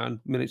Batman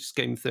Miniatures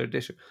Game 3rd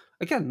Edition.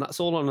 Again, that's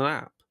all on an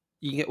app.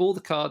 You can get all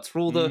the cards for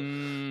all the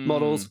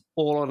models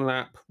all on an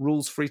app,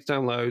 rules free to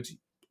download.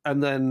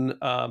 And then,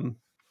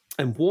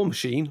 and War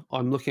Machine,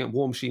 I'm looking at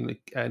War Machine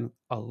again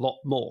a lot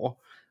more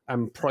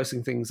and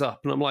pricing things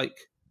up. And I'm like,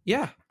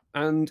 yeah.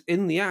 And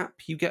in the app,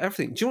 you get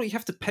everything. Do you know what you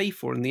have to pay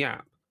for in the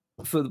app?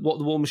 For what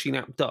the War Machine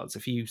app does,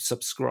 if you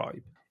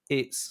subscribe,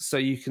 it's so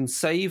you can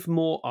save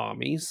more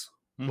armies,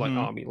 like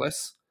army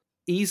lists,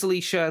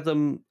 easily share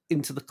them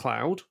into the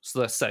cloud, so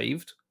they're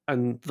saved,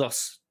 and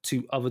thus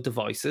to other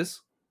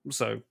devices.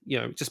 So,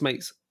 it just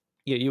makes,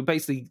 you're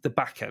basically the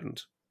back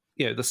end.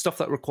 The stuff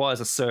that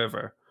requires a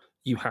server,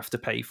 you have to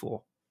pay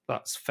for.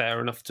 That's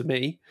fair enough to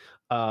me.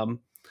 And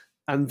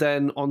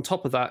then on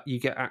top of that, you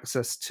get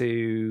access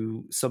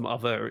to some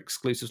other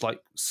exclusives, like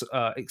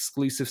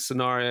exclusive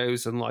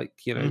scenarios and like,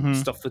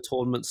 stuff for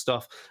tournament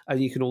stuff.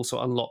 And you can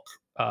also unlock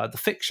the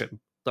fiction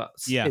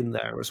that's in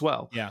there as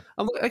well. Yeah.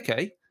 I'm like,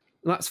 okay,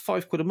 that's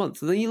 £5 a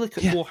month. And then you look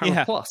at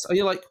Warhammer Plus and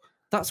you're like,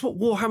 that's what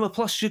Warhammer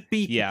Plus should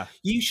be. Yeah.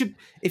 You should,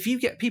 if you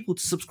get people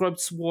to subscribe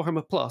to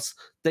Warhammer Plus,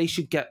 they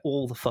should get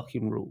all the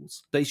fucking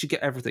rules. They should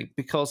get everything,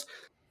 because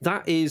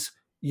that is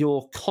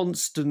your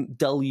constant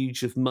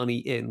deluge of money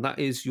in.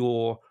 If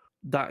you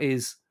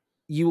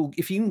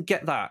can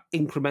get that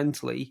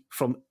incrementally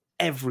from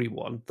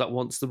everyone that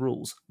wants the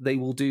rules, they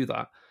will do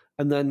that.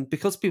 And then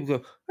because people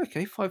go,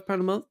 okay, £5 a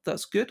month,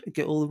 that's good. I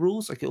get all the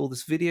rules. I get all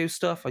this video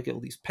stuff. I get all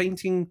these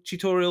painting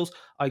tutorials.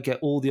 I get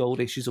all the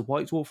old issues of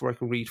White Dwarf where I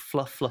can read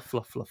fluff.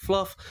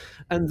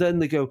 And then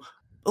they go,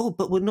 oh,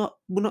 but we're not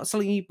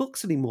selling you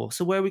books anymore.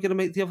 So where are we going to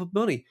make the other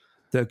money?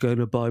 They're going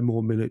to buy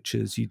more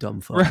miniatures, you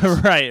dumb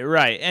fucks.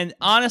 Right. And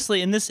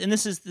honestly, and this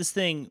is this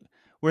thing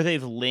where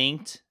they've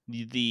linked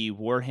the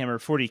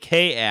Warhammer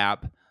 40K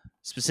app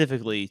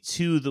specifically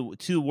to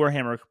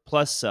Warhammer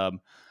Plus sub.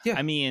 Yeah.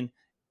 I mean,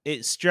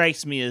 it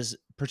strikes me as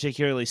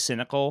particularly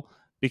cynical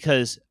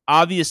because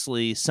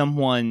obviously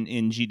someone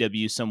in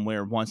GW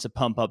somewhere wants to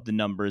pump up the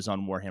numbers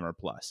on Warhammer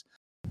Plus.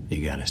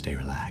 You gotta stay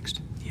relaxed.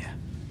 Yeah.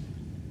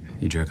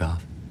 You jerk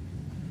off?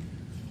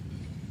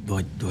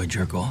 Do I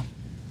jerk off?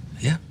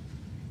 Yeah.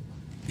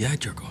 Yeah, I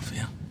jerk off,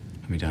 yeah.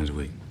 How many times a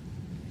week?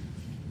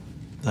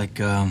 Like,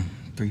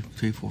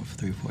 three, four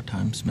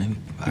times, maybe.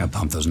 I gotta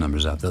pump those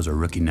numbers up. Those are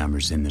rookie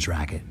numbers in this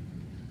racket.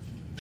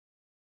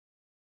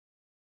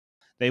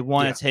 They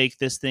want to take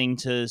this thing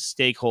to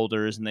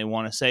stakeholders and they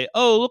want to say,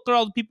 oh, look at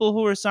all the people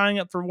who are signing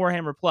up for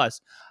Warhammer Plus.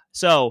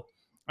 So,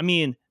 I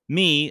mean,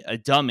 me, a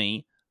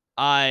dummy,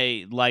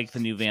 I like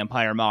the new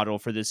vampire model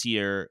for this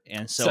year.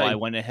 And so Same. I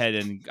went ahead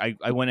and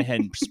I went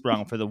ahead and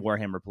sprung for the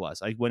Warhammer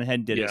Plus. I went ahead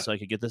and did it so I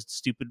could get this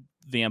stupid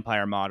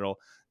vampire model.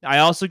 I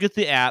also get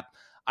the app.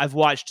 I've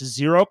watched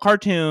 0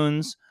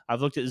 cartoons.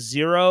 I've looked at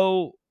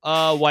 0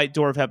 White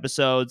Dwarf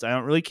episodes. I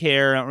don't really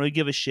care. I don't really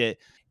give a shit.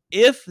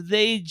 If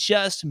they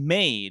just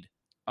made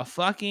a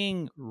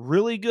fucking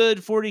really good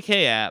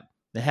 40K app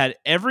that had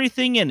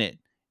everything in it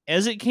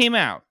as it came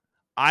out,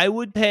 I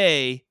would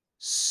pay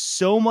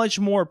so much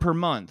more per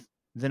month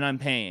than I'm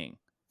paying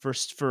for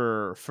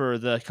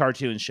the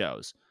cartoon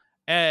shows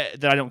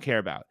that I don't care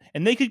about.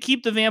 And they could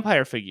keep the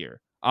vampire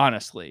figure,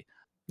 honestly.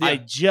 Yeah. I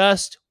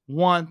just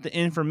want the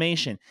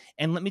information.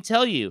 And let me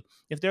tell you,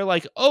 if they're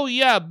like, oh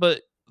yeah,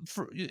 but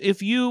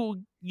if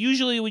you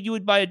usually you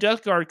would buy a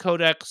Death Guard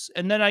codex,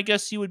 and then I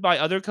guess you would buy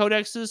other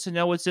codexes to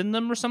know what's in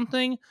them or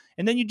something,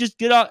 and then you just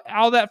get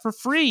all that for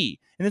free.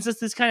 And it's just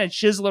this kind of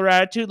chiseler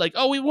attitude, like,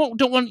 oh,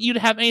 don't want you to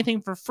have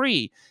anything for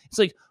free. It's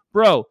like,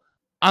 bro,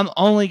 I'm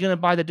only gonna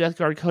buy the Death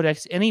Guard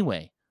codex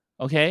anyway.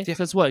 Okay, so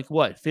that's what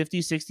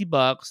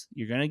 $50-$60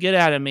 you're gonna get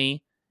out of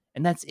me,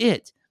 and that's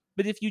it.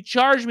 But if you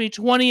charge me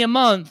 $20 a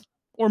month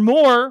or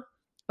more,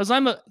 that's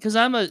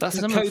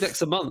a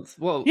codex a month.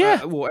 Well,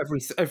 yeah. Well,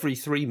 every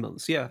 3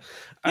 months, yeah.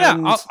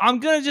 And I'm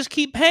gonna just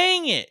keep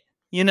paying it,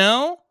 you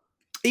know.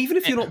 Even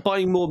if you're not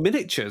buying more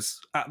miniatures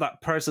at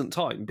that present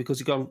time, because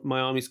you go, my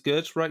army's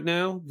good right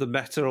now, the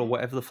meta or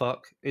whatever the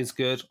fuck is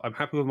good. I'm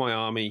happy with my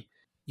army.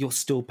 You're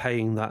still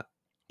paying that,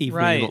 even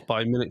when you're not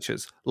buying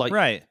miniatures.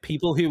 Like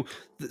people who,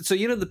 so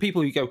the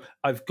people who go,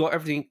 I've got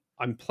everything.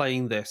 I'm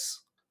playing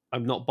this.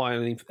 I'm not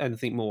buying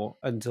anything more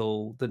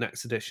until the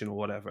next edition or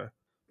whatever.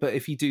 But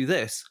if you do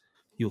this,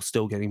 you're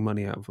still getting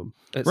money out of them.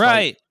 It's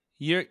right.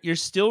 You're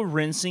still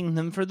rinsing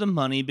them for the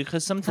money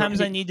because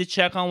sometimes I need to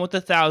check on what the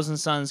Thousand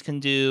Sons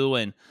can do.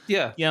 And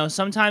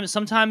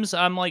sometimes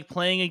I'm like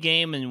playing a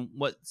game and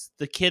what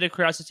the kid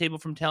across the table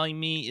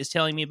is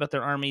telling me about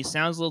their army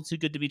sounds a little too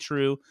good to be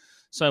true.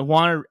 So I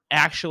want to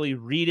actually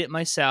read it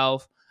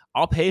myself.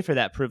 I'll pay for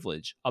that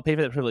privilege.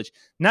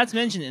 Not to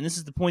mention, and this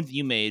is the point that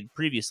you made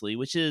previously,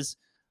 which is,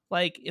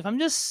 like, if I'm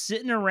just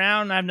sitting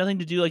around and I have nothing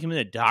to do, like I'm in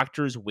a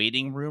doctor's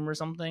waiting room or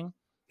something,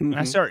 and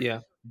I start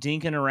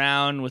dinking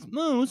around with,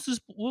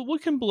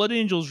 what can Blood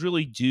Angels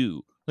really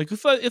do? Like,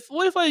 what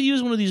if I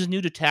use one of these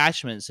new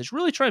detachments to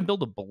really try and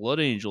build a Blood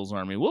Angels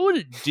army? What would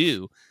it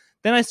do?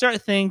 Then I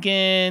start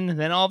thinking,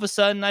 then all of a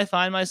sudden I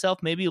find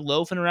myself maybe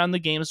loafing around the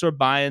game store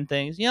buying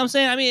things. You know what I'm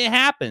saying? I mean, it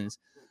happens.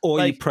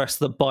 Or you press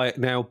the buy it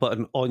now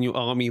button on your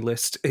army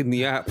list in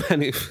the app,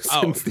 and it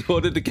sends the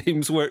order to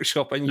Games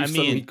Workshop, and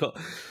suddenly got...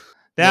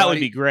 That would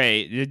be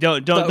great.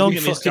 Don't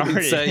get me started.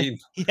 Insane.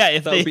 Yeah,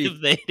 if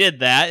they did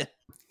that,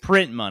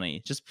 print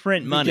money. Just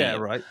print money. Yeah,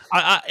 right.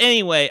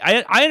 Anyway,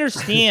 I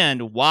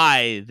understand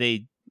why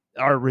they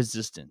are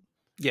resistant.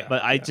 Yeah,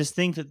 but I just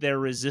think that their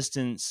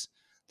resistance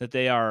that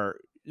they are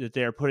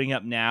putting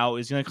up now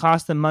is going to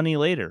cost them money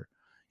later.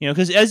 You know,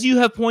 because as you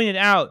have pointed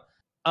out,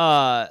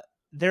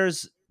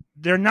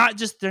 they're not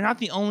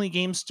the only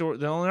game store.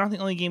 They're not the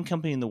only game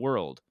company in the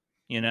world.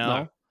 You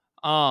know.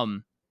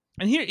 No.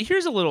 And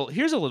here's a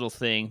little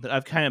thing that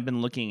I've kind of been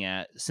looking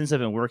at since I've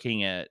been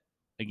working at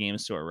a game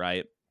store,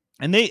 right?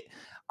 And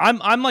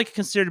I'm like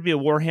considered to be a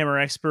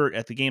Warhammer expert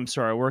at the game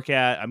store I work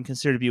at. I'm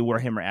considered to be a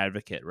Warhammer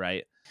advocate,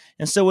 right?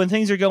 And so when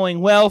things are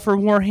going well for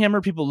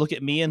Warhammer, people look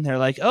at me and they're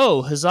like,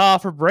 "Oh, huzzah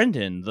for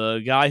Brendan, the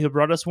guy who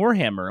brought us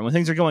Warhammer." And when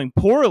things are going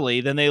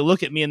poorly, then they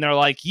look at me and they're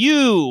like,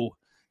 "You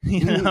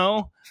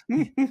know,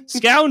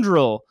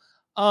 scoundrel."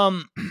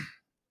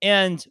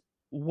 And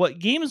what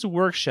Games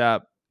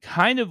Workshop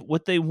kind of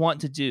what they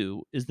want to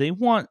do is they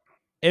want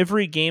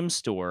every game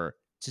store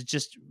to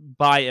just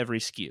buy every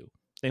SKU.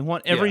 They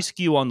want every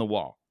SKU on the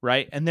wall,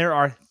 right? And there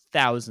are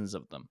thousands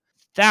of them.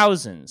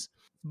 Thousands.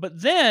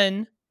 But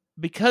then,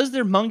 because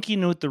they're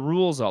monkeying with the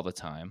rules all the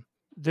time,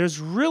 there's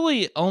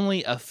really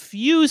only a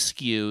few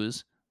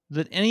SKUs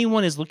that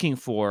anyone is looking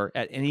for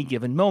at any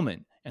given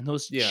moment. And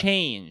those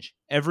change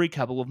every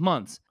couple of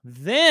months.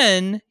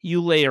 Then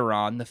you layer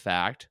on the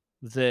fact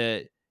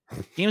that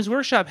Games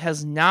Workshop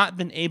has not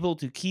been able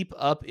to keep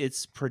up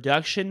its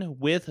production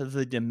with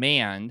the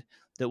demand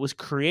that was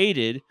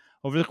created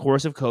over the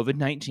course of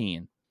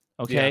COVID-19.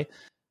 Okay? Yeah.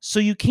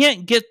 So you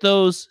can't get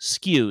those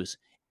SKUs.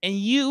 And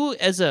you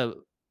as a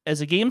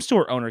game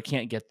store owner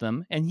can't get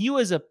them. And you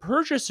as a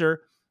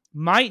purchaser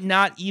might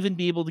not even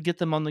be able to get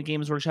them on the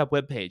Games Workshop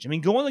webpage. I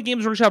mean, go on the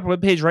Games Workshop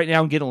webpage right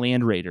now and get a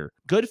Land Raider.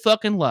 Good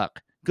fucking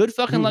luck. Good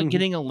fucking luck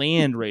getting a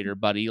Land Raider,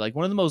 buddy. Like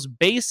one of the most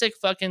basic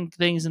fucking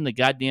things in the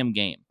goddamn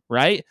game,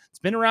 right? It's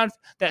been around,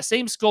 that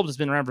same sculpt has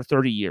been around for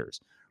 30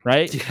 years,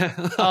 right?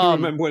 Yeah, I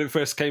remember when it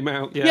first came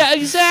out. Yeah,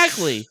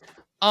 exactly.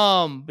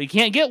 But you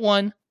can't get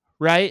one,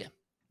 right?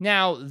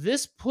 Now,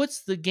 this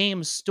puts the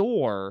game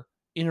store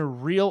in a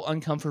real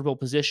uncomfortable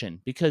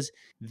position because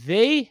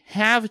they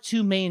have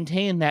to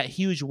maintain that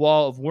huge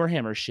wall of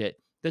Warhammer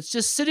shit that's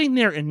just sitting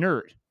there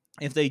inert.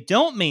 If they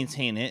don't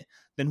maintain it,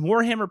 then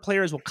Warhammer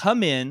players will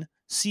come in,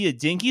 see a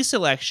dinky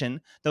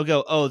selection, they'll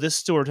go, oh, this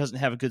store doesn't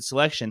have a good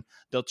selection.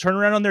 They'll turn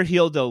around on their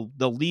heel, they'll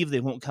leave,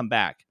 they won't come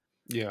back.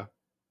 Yeah.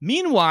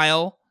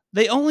 Meanwhile,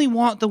 they only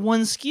want the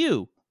one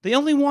SKU. They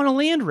only want a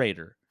Land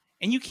Raider,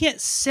 and you can't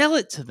sell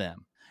it to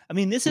them. I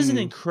mean, this is an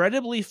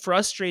incredibly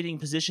frustrating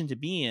position to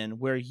be in,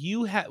 where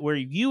you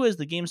as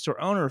the game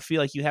store owner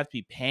feel like you have to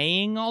be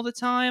paying all the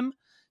time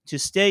to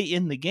stay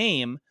in the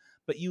game,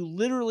 but you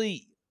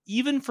literally,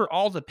 even for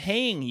all the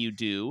paying you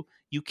do,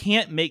 you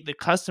can't make the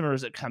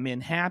customers that come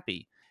in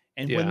happy.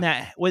 And when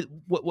that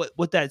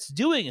what that's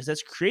doing is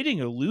that's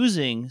creating a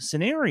losing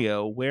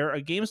scenario where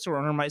a game store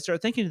owner might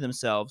start thinking to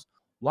themselves,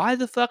 why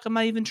the fuck am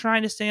I even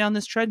trying to stay on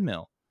this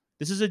treadmill?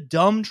 This is a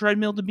dumb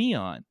treadmill to be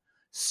on.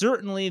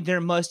 Certainly there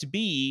must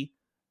be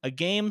a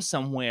game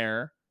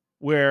somewhere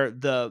where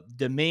the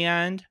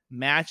demand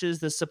matches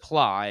the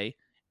supply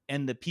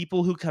and the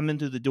people who come in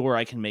through the door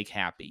I can make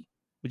happy,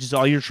 which is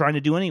all you're trying to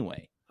do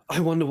anyway. I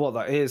wonder what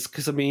that is,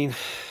 because I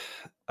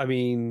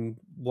mean,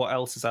 what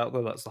else is out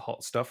there that's the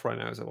hot stuff right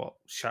now? Is it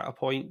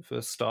Shatterpoint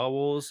for Star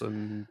Wars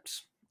and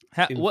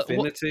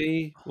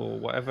Infinity or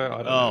whatever? I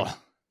don't know.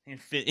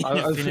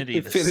 Infinity,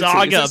 the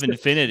saga of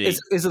Infinity.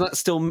 Is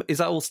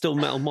that all still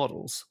metal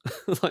models?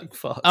 Like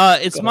fuck.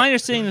 It's my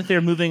understanding that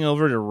they're moving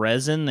over to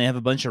resin. They have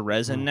a bunch of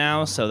resin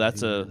now, so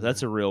that's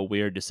a real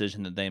weird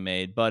decision that they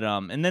made. But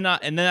and then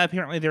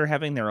apparently they're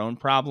having their own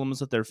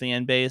problems with their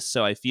fan base.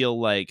 So I feel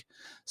like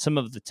some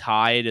of the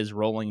tide is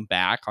rolling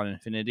back on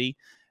Infinity.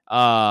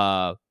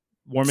 War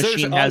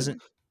Machine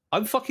hasn't.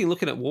 I'm fucking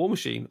looking at War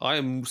Machine. I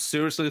am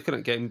seriously looking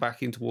at getting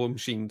back into War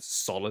Machine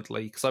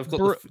solidly because I've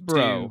got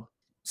two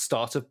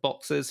starter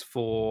boxes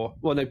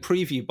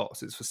preview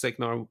boxes for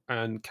Signar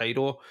and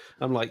Kador.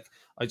 I'm like,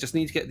 I just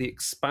need to get the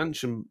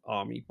expansion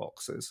army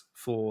boxes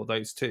for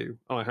those two.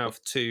 I have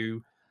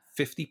two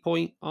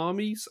 50-point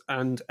armies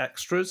and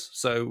extras,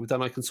 so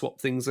then I can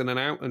swap things in and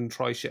out and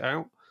try shit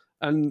out.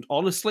 And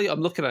honestly, I'm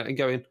looking at it and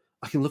going,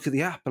 I can look at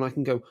the app and I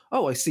can go,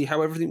 oh, I see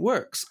how everything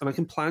works, and I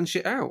can plan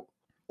shit out.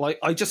 Like,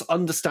 I just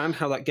understand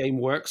how that game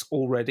works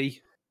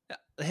already.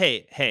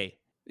 Hey.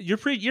 You're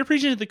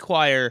preaching to the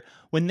choir.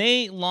 When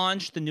they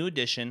launched the new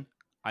edition,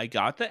 I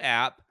got the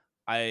app.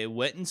 I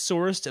went and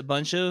sourced a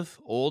bunch of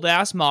old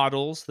ass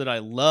models that I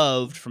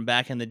loved from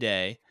back in the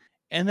day.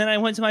 And then I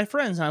went to my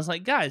friends and I was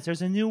like, guys,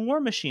 there's a new War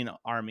Machine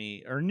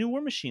army or new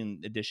War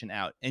Machine edition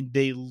out. And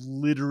they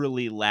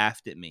literally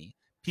laughed at me.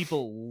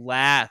 People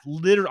laugh.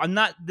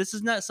 This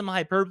is not some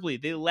hyperbole.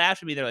 They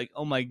laughed at me. They're like,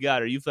 oh my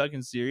God, are you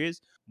fucking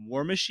serious?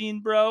 War Machine,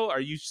 bro? Are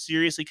you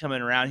seriously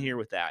coming around here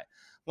with that?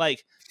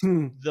 Like,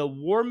 the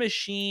War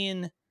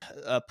Machine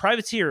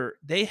Privateer,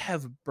 they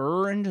have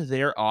burned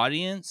their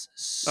audience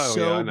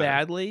so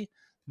badly.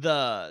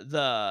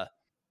 The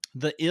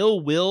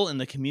ill will in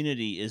the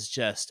community is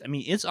just, I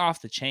mean, it's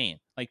off the chain.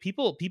 Like,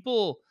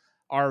 people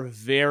are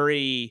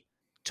very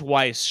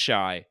twice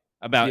shy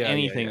about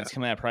anything that's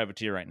coming out of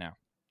Privateer right now.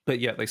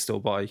 But yet they still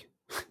buy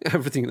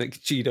everything like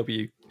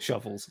GW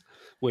shovels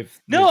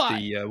with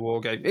the war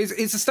game.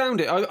 It's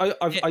astounding.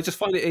 I just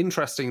find it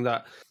interesting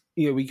that,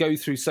 you know, we go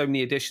through so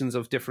many editions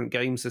of different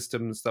game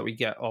systems that we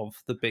get of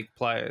the big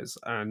players,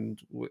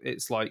 and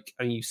it's like,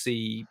 and you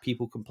see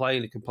people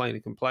complain,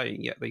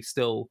 yet they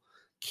still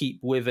keep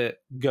with it,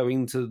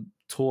 going to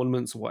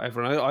tournaments or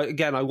whatever.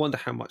 And I wonder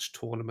how much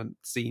tournament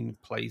scene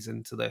plays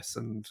into this,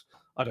 and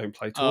I don't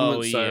play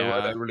tournaments, so I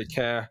don't really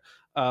care.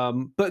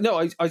 But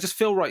no, I just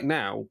feel right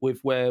now with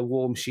where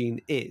War Machine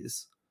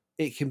is,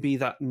 it can be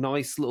that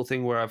nice little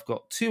thing where I've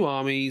got two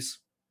armies,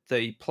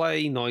 they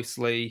play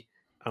nicely,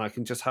 and I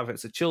can just have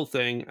it's a chill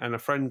thing. And a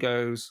friend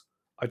goes,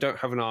 I don't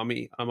have an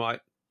army. I'm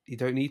like, you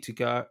don't need to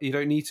go. You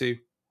don't need to.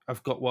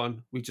 I've got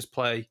one. We just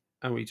play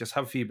and we just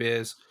have a few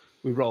beers.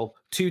 We roll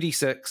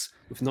 2d6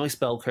 with nice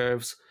bell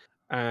curves,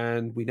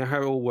 and we know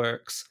how it all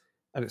works.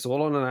 And it's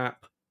all on an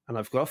app. And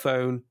I've got a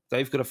phone.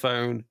 They've got a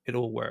phone. It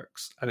all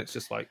works. And it's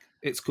just like,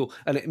 it's cool.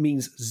 And it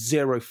means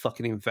zero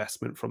fucking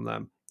investment from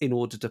them in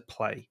order to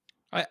play.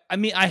 I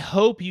mean, I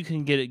hope you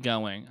can get it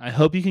going. I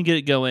hope you can get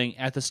it going.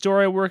 At the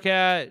store I work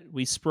at,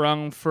 we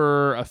sprung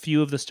for a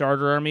few of the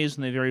starter armies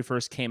when they very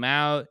first came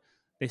out.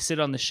 They sit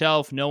on the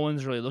shelf. No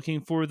one's really looking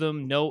for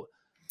them.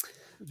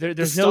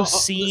 There's no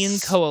scene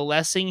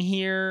coalescing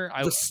here.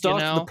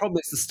 The problem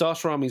is the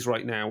starter armies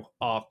right now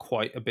are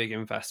quite a big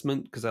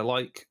investment because they're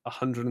like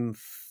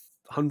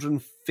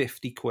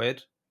 150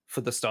 quid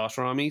for the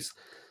starter armies.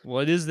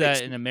 What is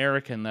that in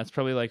American? That's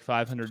probably like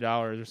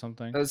 $500 or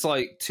something. It's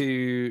like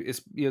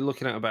you're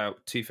looking at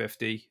about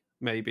 $250,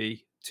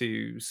 maybe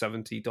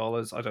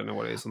 $270. I don't know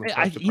what it is on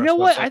the you know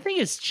what? Website. I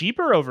think it's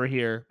cheaper over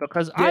here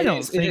because I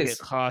don't think it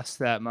costs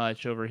that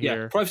much over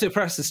here. Private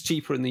Press is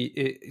cheaper in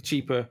the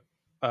cheaper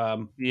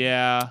in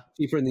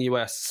the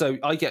US. So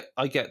I get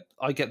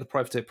the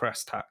Private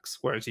Press tax,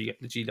 whereas you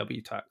get the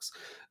GW tax.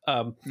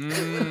 But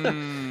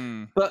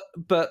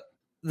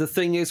the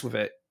thing is with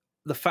it,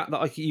 the fact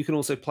that you can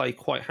also play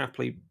quite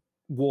happily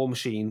War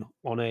Machine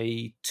on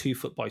a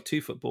 2-foot by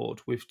 2-foot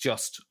board with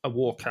just a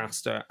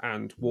Warcaster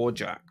and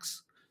Warjacks,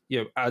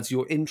 as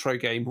your intro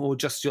game, or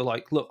just you're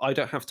like, look, I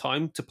don't have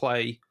time to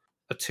play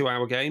a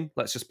 2-hour game.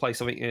 Let's just play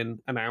something in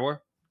an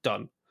hour.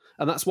 Done.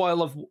 And that's why I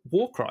love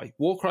Warcry.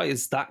 Warcry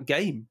is that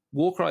game.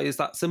 Warcry is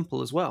that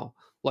simple as well.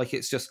 Like,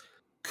 it's just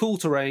cool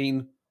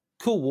terrain,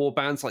 cool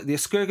warbands. Like, the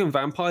Eskurgan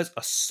Vampires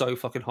are so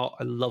fucking hot.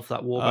 I love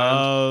that warband.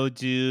 Oh,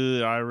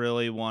 dude, I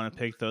really want to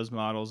pick those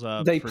models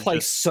up. They play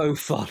so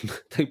fun.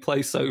 They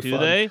play so fun. Do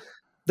they?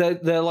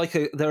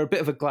 They're a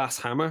bit of a glass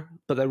hammer,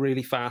 but they're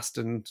really fast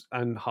and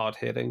hard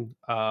hitting.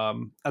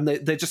 And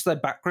they're just, their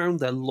background,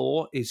 their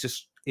lore is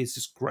just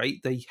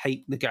great. They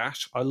hate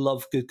Nagash. I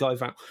love good guy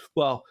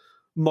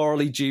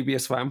morally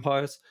dubious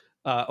vampires,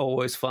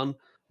 always fun.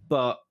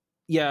 But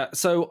yeah,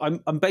 so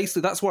I'm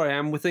basically, that's where I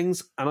am with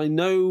things. And I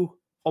know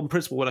on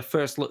principle, when I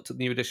first looked at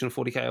the new edition of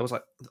 40k, I was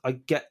like, I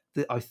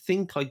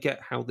think I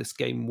get how this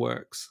game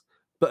works.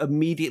 But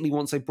immediately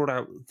once they brought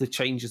out the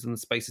changes in the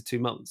space of 2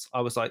 months, I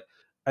was like,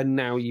 and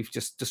now you've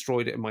just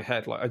destroyed it in my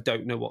head. Like, I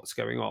don't know what's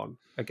going on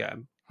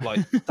again.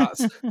 Like,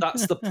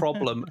 that's the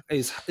problem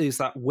is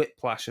that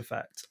whiplash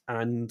effect.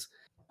 And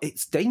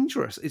it's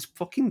dangerous. It's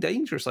fucking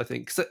dangerous, I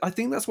think. Because I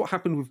think that's what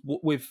happened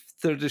with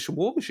 3rd edition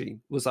War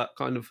Machine, was that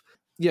kind of,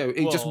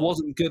 it just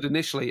wasn't good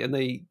initially. And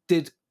they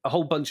did a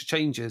whole bunch of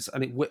changes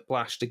and it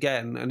whiplashed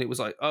again. And it was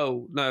like,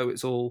 oh, no,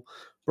 it's all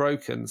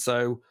broken.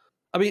 So,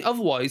 I mean,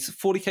 otherwise,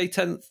 40k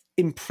 10th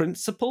in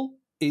principle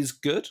is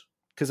good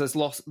because there's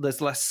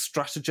less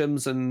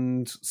stratagems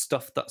and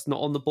stuff that's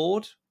not on the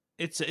board.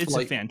 It's a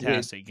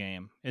fantastic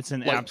game. It's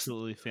an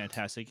absolutely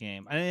fantastic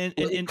game. And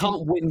you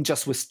can't win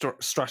just with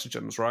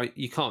stratagems, right?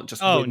 You can't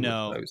just win with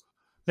those.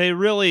 They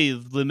really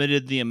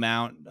limited the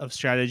amount of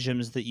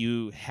stratagems that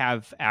you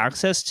have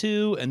access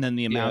to and then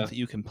the amount that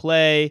you can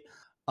play.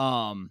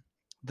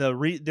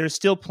 There's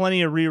still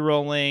plenty of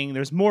re-rolling.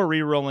 There's more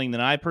re-rolling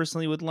than I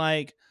personally would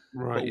like,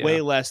 but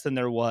way less than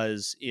there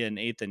was in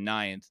 8th and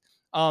 9th.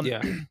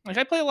 Like,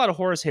 I play a lot of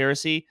Horus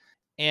Heresy,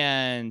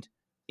 and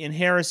in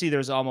Heresy,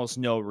 there's almost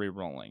no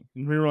re-rolling.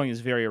 Re-rolling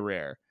is very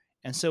rare.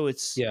 And so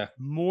it's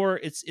more,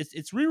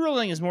 it's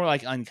re-rolling is more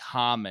like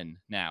uncommon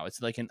now. It's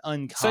like an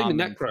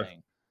uncommon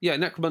thing. Yeah,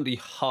 Necromunda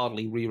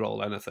hardly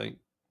re-roll anything.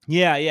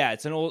 Yeah,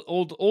 it's an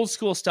old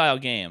school style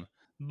game.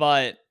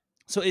 But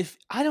so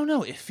I don't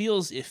know, it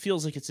feels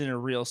like it's in a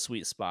real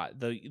sweet spot.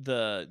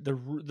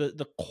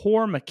 The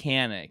core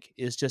mechanic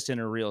is just in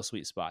a real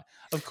sweet spot.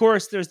 Of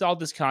course, there's all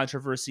this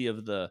controversy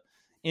of the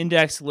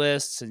index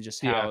lists and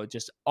just how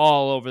just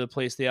all over the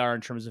place they are in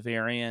terms of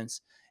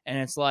variance. And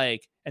it's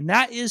like, and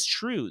that is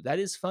true. That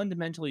is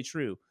fundamentally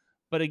true.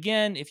 But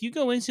again, if you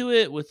go into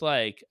it with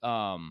like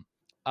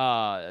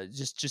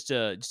just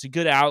a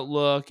good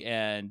outlook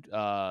and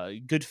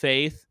good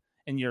faith,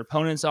 and your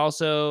opponents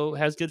also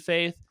has good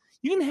faith,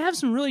 you can have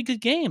some really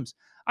good games.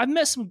 I've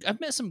met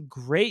some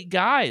great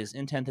guys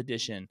in 10th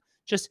edition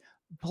just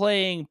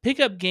playing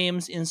pickup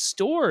games in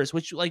stores,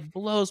 which like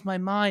blows my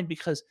mind,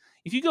 because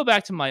if you go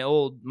back to my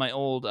old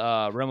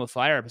Realm of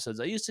Fire episodes,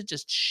 I used to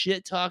just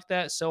shit talk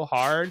that so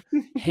hard,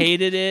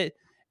 hated it,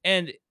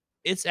 and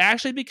it's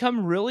actually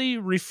become really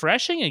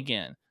refreshing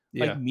again.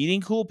 Like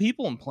meeting cool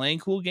people and playing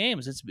cool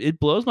games. It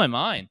blows my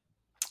mind.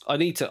 I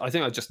think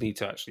I just need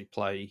to actually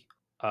play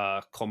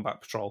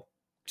Combat Patrol.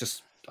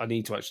 I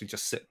need to actually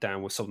just sit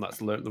down with someone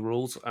that's learnt the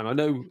rules, and I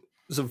know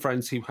some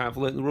friends who have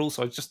learnt the rules,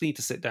 so I just need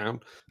to sit down,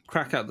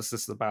 crack out the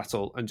System of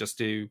Battle, and just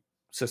do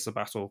System of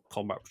Battle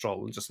Combat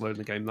Patrol and just learn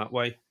the game that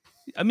way.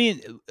 I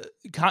mean,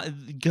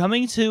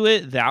 coming to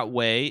it that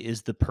way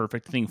is the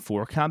perfect thing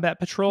for Combat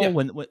Patrol.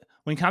 Yeah.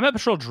 When Combat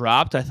Patrol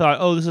dropped, I thought,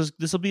 oh,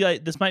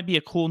 this might be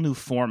a cool new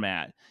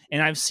format.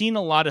 And I've seen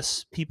a lot of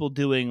people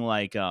doing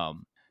like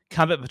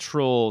Combat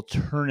Patrol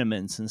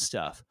tournaments and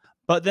stuff.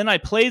 But then I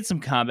played some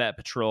Combat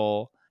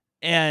Patrol,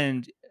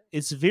 and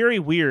it's very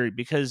weird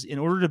because in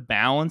order to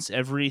balance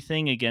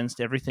everything against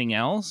everything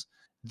else,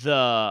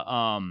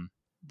 the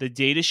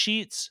data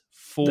sheets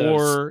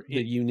for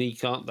they're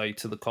unique, aren't they,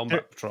 to the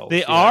Combat Patrol?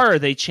 They are.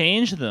 They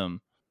change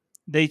them.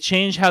 They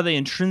change how they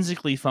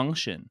intrinsically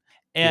function.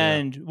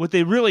 And what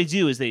they really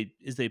do is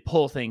they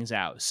pull things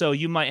out. So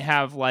you might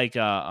have like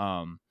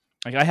a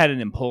like I had an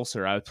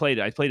Impulsor. I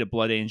played a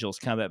Blood Angels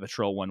Combat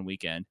Patrol one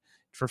weekend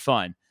for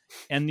fun.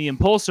 And the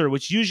Impulsor,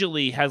 which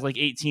usually has like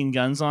 18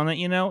 guns on it,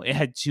 it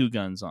had 2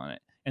 guns on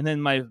it. And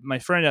then my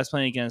friend I was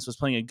playing against was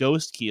playing a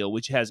Ghost Keel,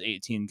 which has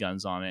 18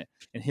 guns on it,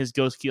 and his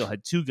Ghost Keel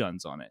had 2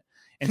 guns on it.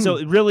 And so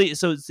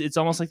it's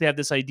almost like they have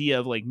this idea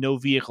of like no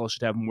vehicle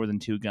should have more than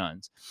 2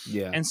 guns.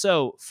 Yeah. And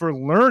so for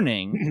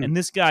learning, and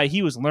this guy,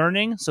 he was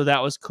learning, so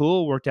that was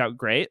cool, worked out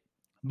great.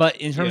 But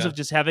in terms of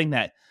just having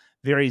that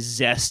very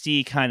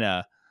zesty kind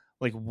of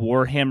like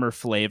Warhammer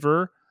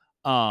flavor,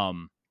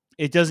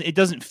 it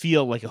doesn't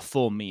feel like a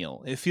full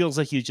meal. It feels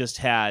like you just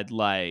had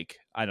like,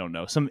 I don't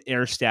know, some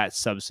air stat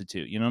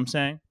substitute. You know what I'm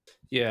saying?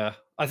 Yeah.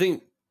 I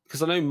think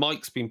because I know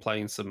Mike's been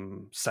playing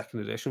some 2nd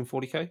edition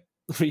 40k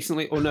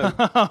recently, or no,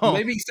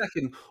 maybe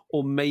 2nd,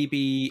 or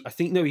maybe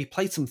no, he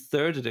played some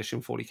 3rd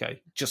edition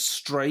 40k, just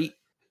straight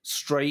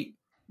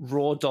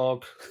raw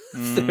dog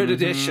 3rd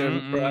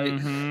edition, right?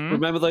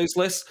 Remember those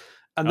lists?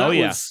 And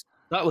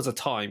that was a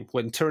time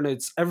when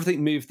Tyranids,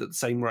 everything moved at the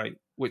same rate,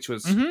 which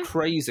was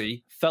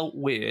crazy, felt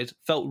weird,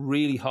 felt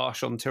really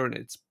harsh on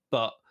Tyranids,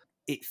 but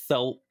it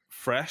felt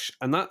fresh.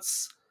 And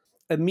that's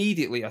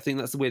immediately, I think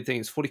that's the weird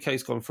thing, is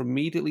 40k's gone from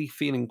immediately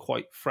feeling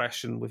quite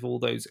fresh and with all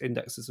those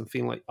indexes and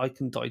feeling like I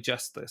can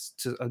digest this,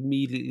 to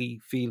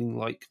immediately feeling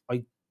like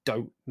I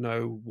don't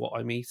know what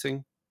I'm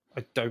eating.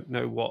 I don't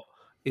know what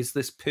is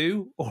this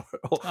poo or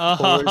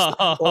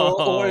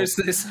is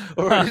this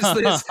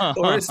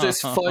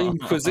fine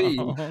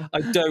cuisine?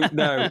 I don't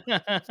know.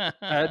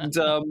 And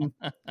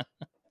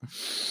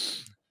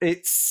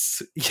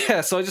it's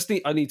so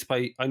I need to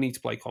play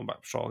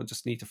Combat Patrol. I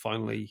just need to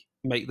finally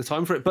make the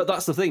time for it. But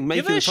that's the thing,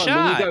 making the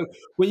time.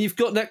 When you've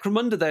got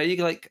Necromunda there,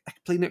 you're like, I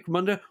could play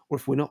Necromunda, or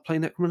if we're not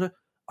playing Necromunda,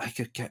 I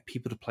could get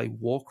people to play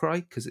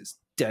Warcry because it's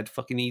dead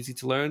fucking easy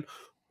to learn,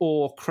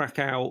 or crack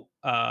out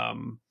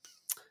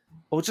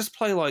or just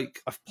play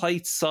I've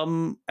played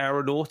some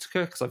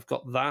Aeronautica because I've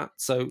got that.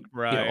 So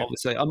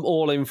obviously I'm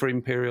all in for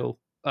Imperial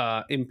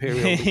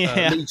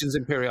Legions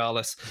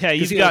Imperialis. Yeah,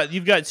 you've got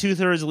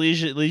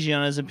 2/3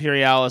 Legiones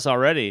Imperialis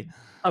already.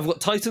 I've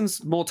got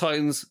Titans, more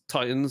Titans.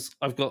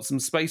 I've got some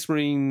Space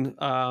Marine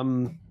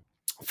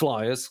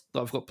flyers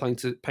that I've got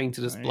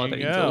painted as Blood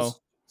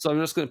Angels. So I'm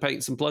just going to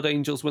paint some Blood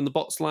Angels when the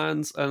box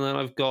lands, and then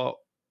I've got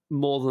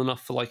more than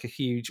enough for like a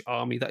huge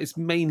army that is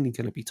mainly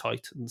going to be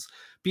Titans.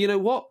 But you know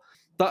what?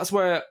 That's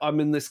where I'm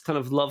in this kind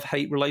of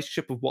love-hate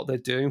relationship of what they're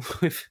doing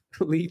with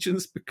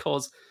Legions,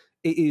 because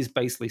it is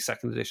basically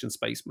 2nd edition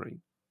Space Marine.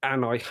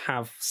 And I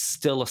have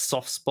still a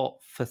soft spot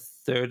for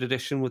 3rd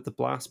edition with the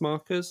blast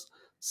markers.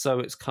 So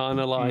it's kind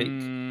of like,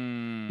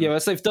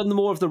 as they've done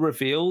more of the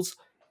reveals,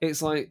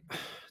 it's like,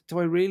 do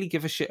I really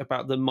give a shit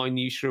about the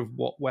minutiae of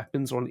what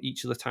weapons are on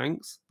each of the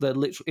tanks?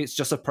 It's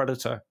just a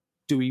Predator.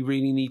 Do we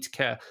really need to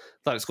care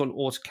that it's got an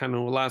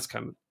autocannon or las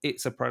cannon?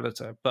 It's a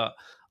Predator. But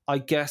I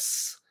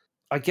guess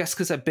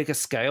because they're bigger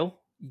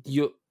scale,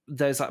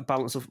 there's that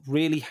balance of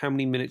really how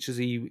many miniatures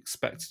are you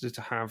expected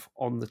to have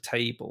on the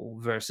table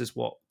versus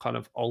what kind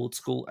of old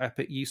school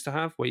Epic used to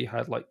have, where you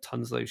had like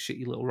tons of those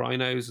shitty little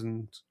rhinos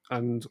and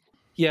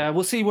yeah,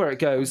 we'll see where it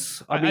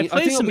goes. I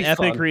played some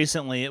Epic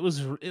recently. It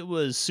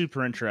was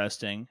super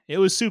interesting. It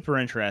was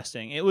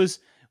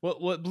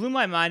what blew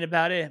my mind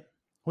about it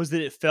was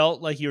that it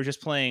felt like you were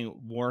just playing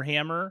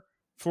Warhammer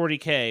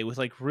 40k with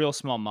like real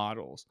small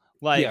models.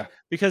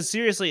 Because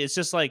seriously, it's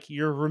just like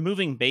you're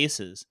removing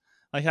bases.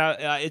 Like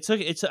how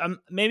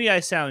maybe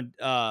I sound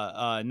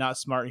not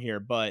smart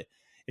here, but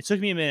it took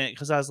me a minute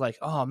because I was like,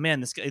 oh man,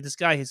 this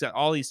guy, he's got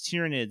all these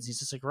Tyranids. He's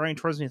just like running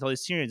towards me with all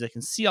these Tyranids. I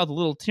can see all the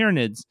little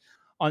Tyranids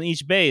on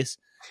each base,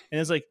 and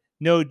it's like,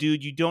 no,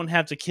 dude, you don't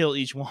have to kill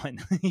each one.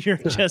 You're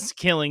just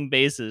killing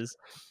bases.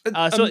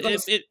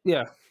 It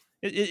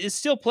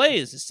still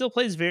plays. It still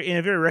plays in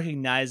a very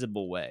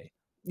recognizable way.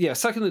 Yeah,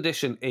 2nd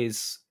edition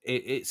is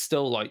it's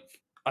still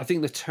like, I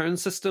think the turn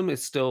system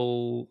is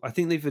still, I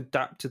think they've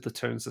adapted the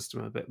turn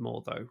system a bit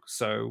more though.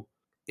 So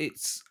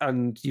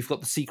and you've got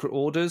the secret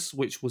orders,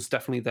 which was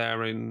definitely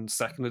there in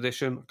 2nd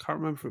edition. I can't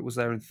remember if it was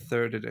there in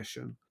 3rd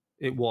edition.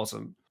 It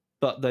wasn't,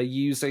 but they're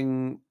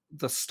using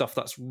the stuff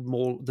that's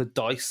more the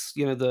dice,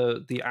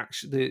 the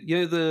action,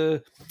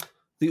 the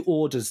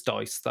orders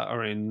dice that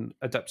are in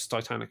Adeptus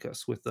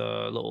Titanicus with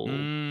the little,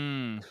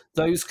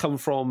 those come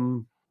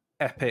from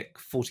Epic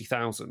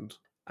 40,000.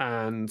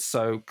 And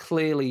so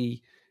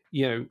clearly,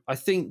 I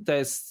think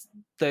there's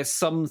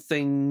some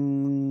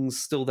things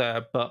still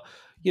there, but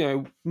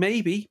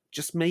maybe,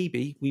 just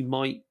maybe, we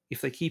might,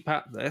 if they keep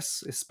at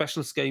this, if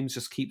Specialist Games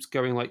just keeps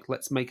going like,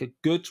 let's make a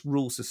good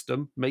rule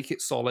system, make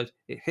it solid,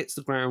 it hits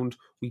the ground,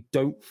 we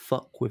don't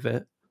fuck with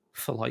it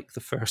for like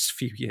the first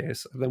few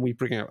years, and then we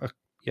bring out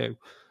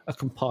a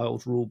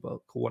compiled rule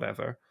book or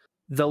whatever.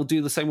 They'll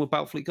do the same with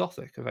Battlefleet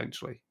Gothic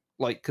eventually.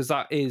 Like, because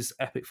that is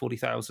Epic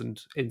 40,000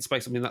 in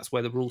space. I mean, that's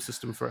where the rule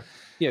system for,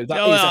 that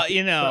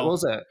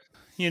was it.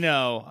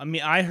 I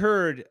mean, I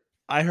heard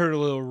I heard a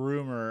little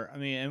rumor. I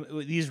mean,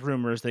 and these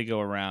rumors, they go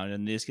around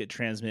and they just get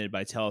transmitted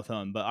by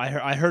telephone. But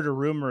I heard a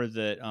rumor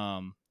that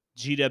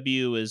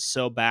GW is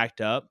so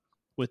backed up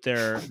with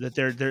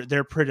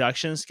their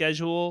production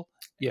schedule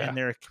Yeah. and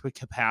their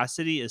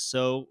capacity is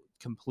so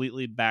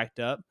completely backed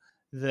up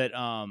that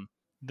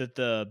that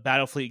the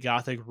Battlefleet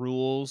Gothic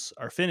rules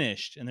are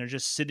finished and they're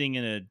just sitting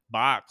in a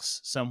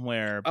box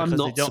somewhere because I'm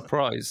not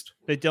surprised.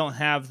 they don't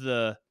have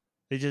the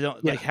they just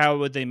don't Yeah. like how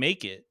would they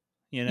make it,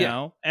 you Yeah.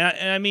 know?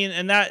 And I mean,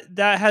 and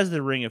that has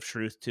the ring of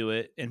truth to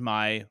it in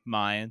my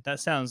mind. That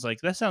sounds like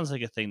a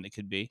thing that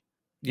could be,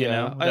 you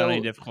know, without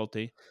any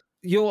difficulty.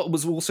 You know what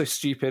was also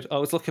stupid? I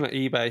was looking at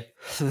eBay,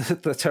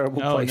 the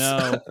terrible Oh, place.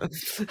 no.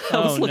 I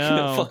was Oh,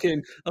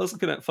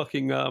 looking at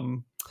fucking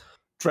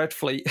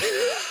Dreadfleet.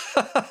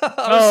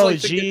 Oh,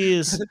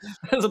 jeez.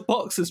 There's a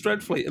box of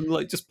Dreadfleet and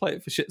like just play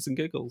it for shits and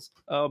giggles.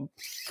 I mean,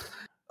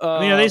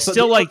 are they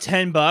still like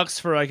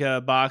 $10 for like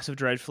a box of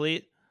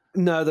Dreadfleet?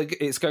 No,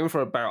 it's going for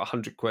about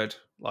 100 quid.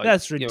 Like,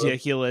 That's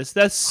ridiculous.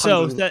 That's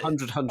so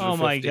 100, oh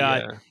my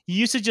god! Yeah. You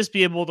used to just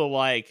be able to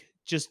like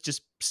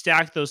just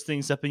stack those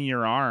things up in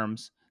your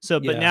arms. So,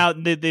 but Yeah. now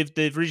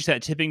they've reached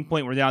that tipping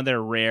point where now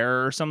they're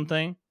rare or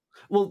something.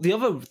 Well, the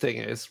other thing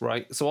is,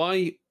 right, so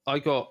I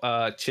got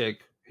Chig,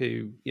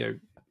 who, you know,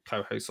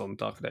 co-hosts on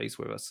Darker Days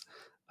with us.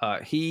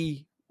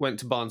 He went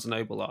to Barnes &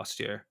 Noble last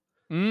year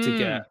to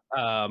get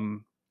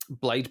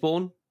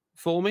Bladeborn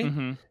for me.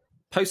 Mm-hmm.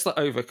 Post that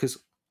over because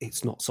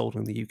it's not sold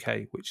in the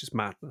UK, which is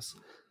madness.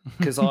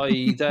 Because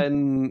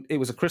it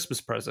was a Christmas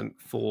present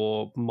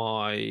for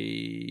my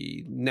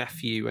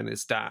nephew and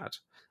his dad.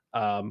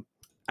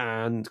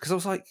 And because I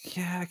was like,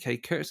 yeah, okay,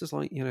 Curtis is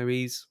like, you know,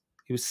 he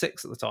was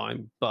 6 at the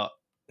time, but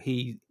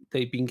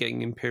they've been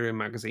getting Imperium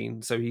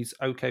magazine, so he's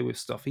okay with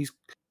stuff. He's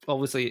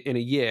obviously in a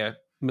year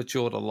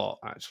matured a lot,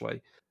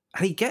 actually.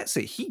 And he gets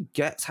it. He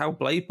gets how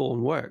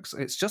Bladeborn works.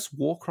 It's just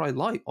Warcry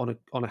Light on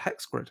a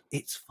hex grid.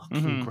 It's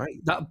fucking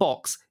great. That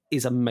box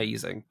is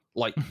amazing.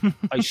 Like,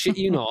 I shit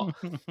you not.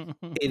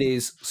 It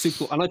is super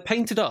cool. And I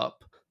painted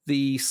up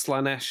the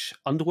Slaanesh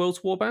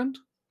Underworlds warband.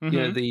 You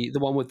know, the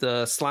one with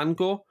the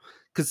Slangor.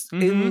 Because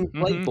in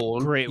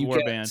Bladeborn, great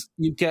warband.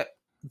 You get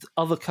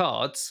other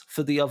cards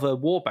for the other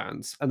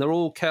warbands, and they're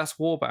all Chaos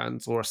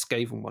warbands or a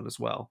Skaven one as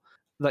well,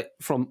 like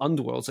from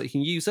Underworlds that you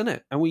can use in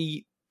it. And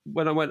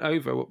when I went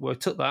over, we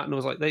took that and I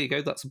was like, there you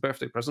go, that's a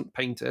birthday present,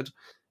 painted.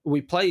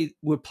 We're playing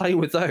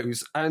with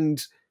those, and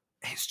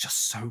it's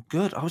just so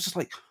good. I was just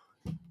like,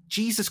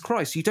 Jesus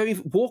Christ,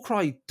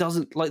 Warcry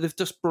doesn't, like, they've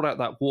just brought out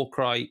that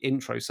Warcry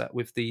intro set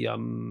with the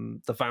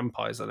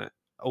vampires in it,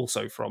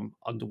 also from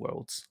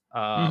Underworlds.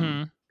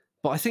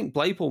 But I think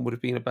Bladeborn would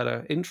have been a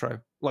better intro,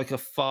 like a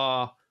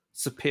far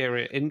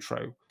superior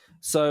intro.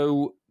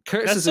 So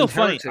Curtis is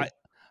inherited. Funny.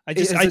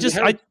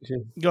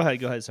 Go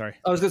ahead. Sorry.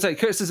 I was going to say,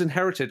 Curtis has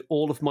inherited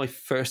all of my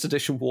first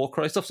edition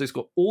Warcry stuff. So he's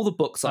got all the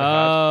books I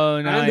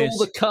had nice. and all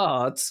the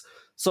cards.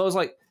 So I was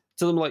like,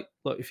 to them, like,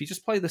 look, if you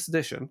just play this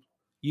edition,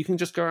 you can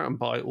just go out and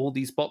buy all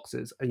these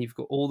boxes and you've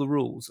got all the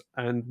rules.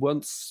 And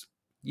once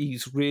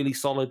he's really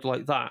solid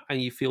like that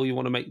and you feel you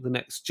want to make the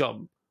next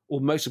jump,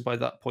 or mostly by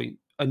that point,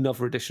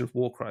 another edition of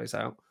Warcry is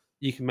out,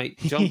 you can make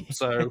the jump.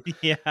 So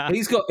yeah,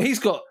 he's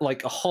got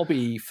like a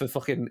hobby for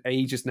fucking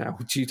ages now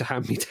due to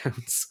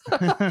hand-me-downs.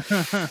 But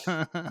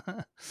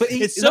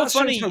it's so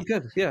funny. So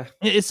good. Yeah,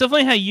 it's so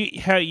funny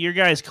how your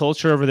guys'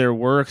 culture over there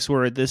works,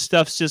 where this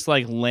stuff's just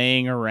like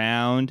laying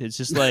around. It's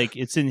just like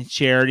it's in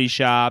charity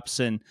shops,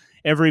 and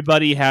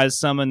everybody has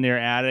some in their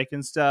attic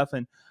and stuff.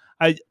 And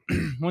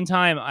one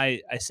time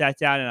I sat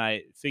down and I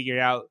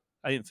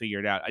didn't figure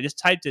it out. I just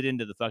typed it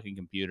into the fucking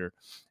computer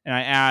and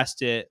I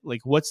asked it,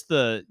 like, what's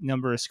the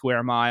number of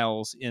square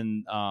miles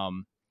in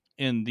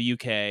the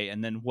UK?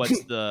 And then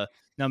what's the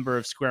number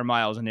of square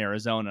miles in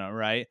Arizona,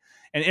 right?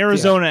 And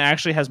Arizona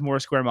actually has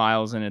more square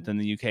miles in it than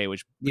the UK,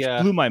 which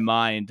blew my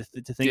mind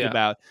to think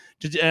about.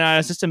 And I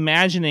was just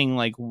imagining,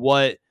 like,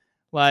 what,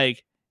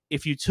 like,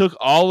 if you took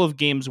all of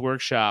Games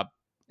Workshop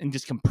and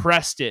just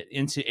compressed it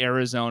into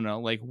Arizona,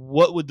 like,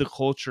 what would the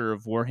culture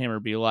of Warhammer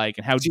be like,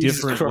 and how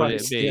different would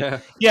it be?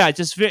 Yeah,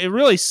 just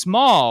really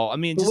small. I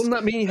mean, wouldn't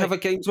that mean you have a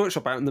Games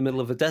Workshop out in the middle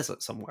of a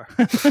desert somewhere?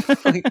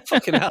 Like,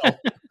 fucking hell.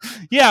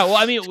 Yeah, well,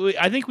 I mean,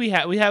 I think we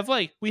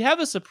have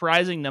a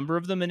surprising number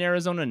of them in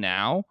Arizona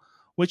now,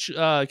 which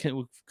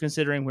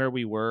considering where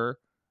we were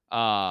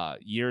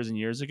years and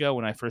years ago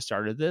when I first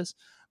started this,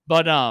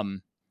 but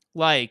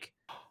like.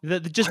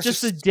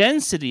 Just the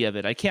density of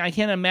it. I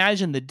can't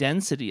imagine the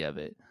density of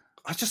it.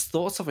 I just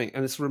thought something,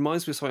 and this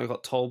reminds me of something I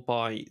got told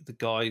by the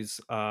guys.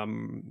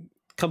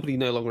 Company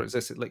no longer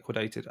exists; it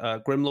liquidated.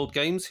 Grimlord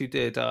Games, who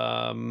did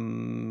what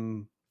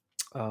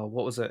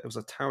was it? It was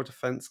a tower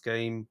defense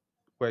game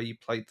where you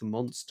played the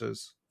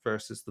monsters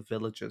versus the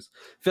villagers.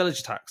 Village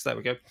Attacks. There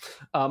we go.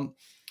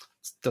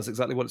 Does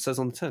exactly what it says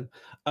on the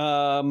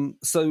tin.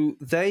 So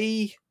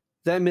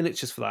their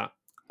miniatures for that.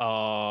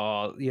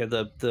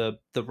 The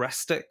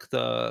restic,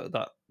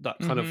 that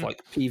kind of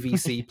like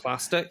PVC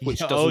plastic, which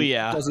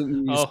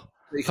doesn't use,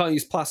 you can't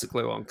use plastic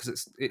glue on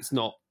because it's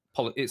not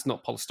it's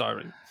not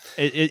polystyrene.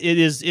 It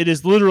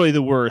is literally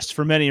the worst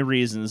for many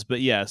reasons.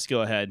 But yes,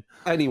 go ahead.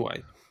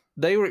 Anyway,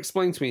 they were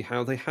explaining to me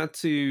how they had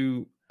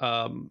to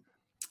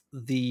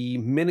the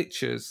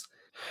miniatures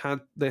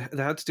they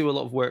had to do a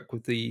lot of work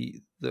with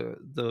the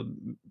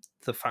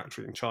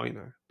factory in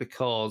China,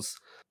 because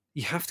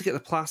you have to get the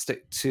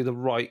plastic to the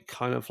right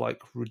kind of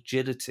like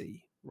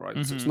rigidity,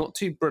 right? So it's not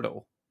too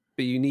brittle,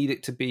 but you need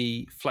it to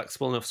be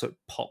flexible enough so it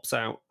pops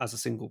out as a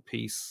single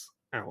piece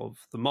out of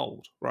the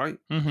mold, right?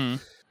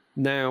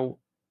 Now,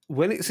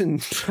 when it's in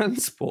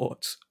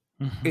transport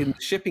in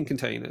shipping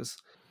containers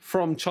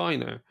from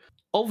China,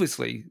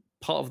 obviously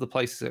part of the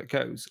places that it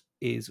goes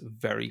is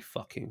very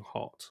fucking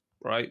hot,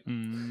 right?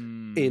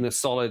 In a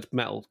solid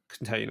metal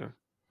container,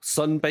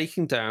 sun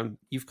baking down,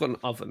 you've got an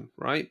oven,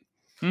 right?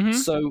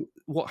 So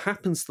what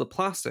happens to the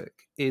plastic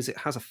is it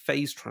has a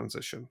phase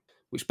transition,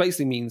 which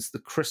basically means the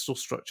crystal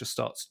structure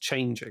starts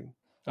changing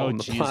on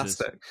the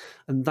plastic.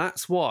 And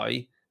that's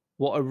why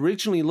what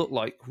originally looked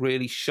like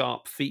really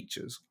sharp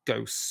features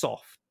go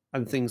soft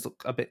and things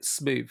look a bit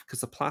smooth,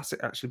 because the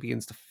plastic actually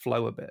begins to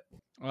flow a bit.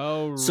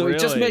 Oh, so really? It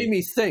just made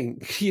me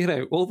think,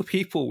 all the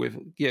people with,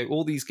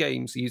 all these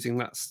games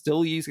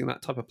still using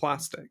that type of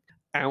plastic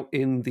out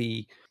in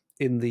the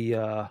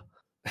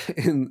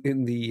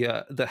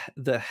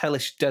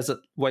hellish desert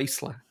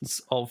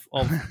wastelands of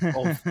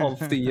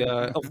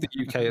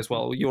the UK as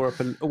well, Europe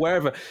and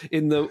wherever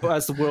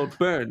as the world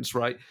burns,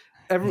 right?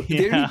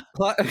 The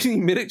only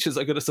miniatures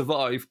are going to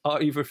survive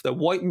are either if they're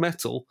white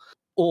metal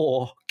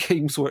or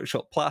Games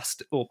Workshop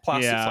plastic, or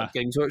plastics like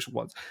Games Workshop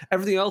ones.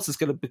 Everything else is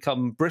going to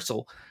become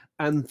brittle.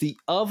 And the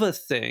other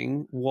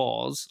thing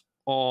was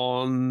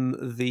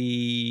on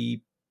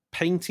the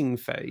painting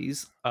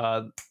phase,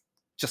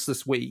 just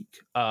this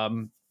week,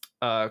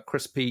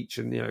 Chris Peach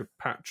and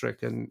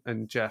Patrick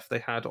and Jeff, they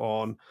had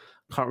on,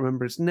 can't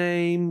remember his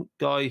name,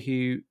 guy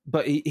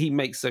but he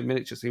makes some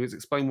miniatures. He was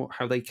explaining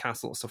how they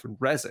cast a lot of stuff in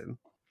resin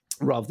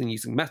rather than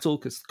using metal,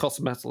 because the cost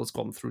of metal has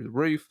gone through the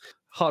roof.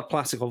 Hard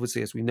plastic,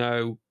 obviously, as we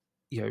know,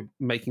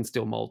 making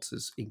steel molds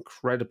is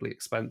incredibly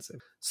expensive.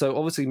 So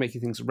obviously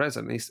making things in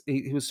resin,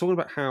 he was talking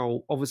about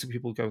how obviously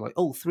people go like,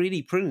 oh,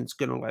 3D printing is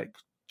going to like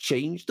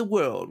change the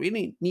world.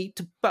 We need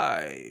to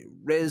buy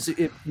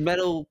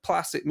metal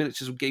plastic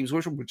miniatures of Games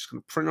Workshop. We're just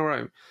going to print our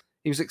own.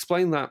 He was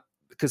explaining that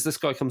because this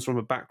guy comes from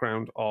a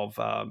background of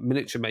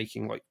miniature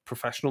making, like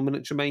professional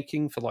miniature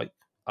making for like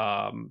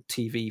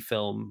TV,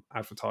 film,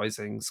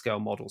 advertising, scale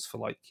models for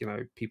like,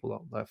 people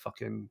on their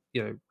fucking,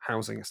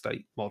 housing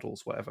estate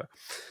models, whatever.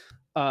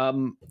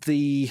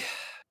 The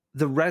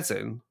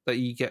resin that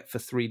you get for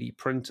 3D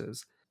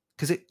printers,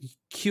 because it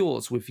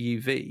cures with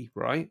UV,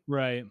 right?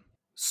 Right.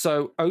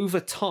 So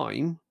over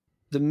time,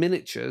 the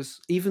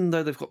miniatures, even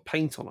though they've got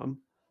paint on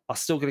them, are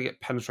still going to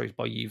get penetrated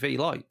by UV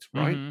light,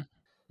 right?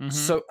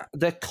 So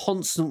they're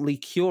constantly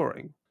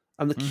curing,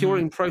 and the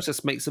curing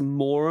process makes them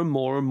more and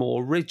more and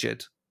more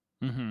rigid,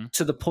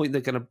 to the point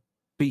they're going to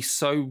be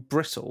so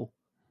brittle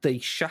they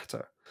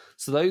shatter.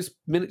 So those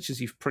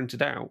miniatures you've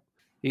printed out,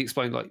 he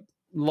explained, like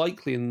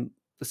likely in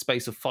the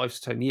space of 5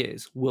 to 10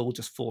 years will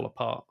just fall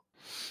apart.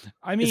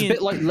 I mean, it's a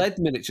bit like lead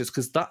miniatures,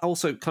 because that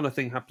also kind of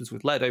thing happens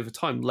with lead over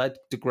time. Lead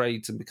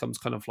degrades and becomes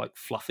kind of like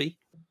fluffy.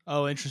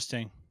 Oh,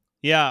 interesting.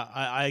 Yeah,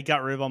 I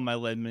got rid of all my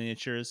lead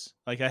miniatures.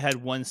 Like I had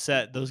one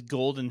set, those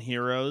golden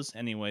heroes.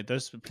 Anyway,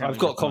 those. I've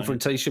got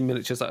confrontation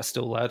miniatures that are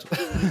still lead.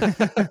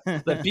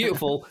 They're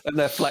beautiful and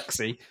they're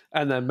flexy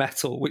and they're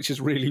metal, which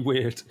is really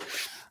weird.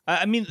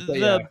 I mean,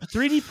 the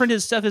 3D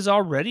printed stuff is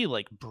already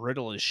like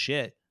brittle as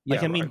shit.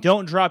 Like,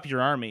 don't drop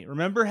your army.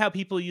 Remember how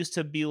people used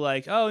to be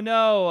like, "Oh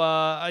no,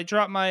 I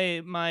dropped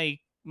my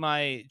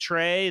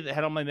tray that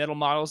had all my metal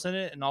models in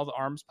it, and all the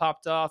arms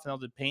popped off, and all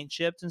the paint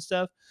chipped and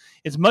stuff."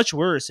 It's much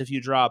worse if you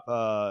drop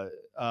a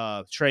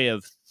tray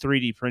of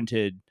 3D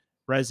printed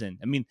resin.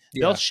 I mean,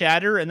 they'll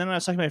shatter. And then I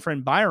was talking to my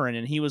friend Byron,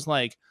 and he was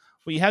like,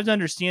 "What you have to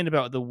understand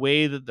about the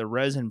way that the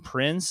resin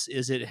prints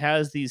is it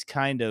has these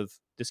kind of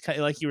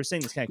like you were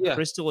saying, this kind of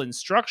crystalline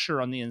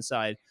structure on the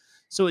inside,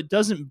 so it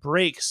doesn't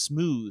break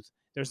smooth."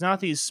 There's not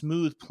these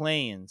smooth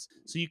planes,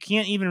 so you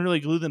can't even really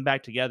glue them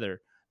back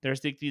together.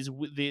 There's like these,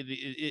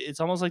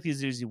 it's almost like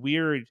these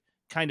weird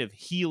kind of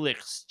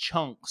helix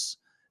chunks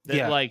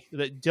that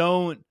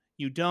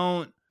you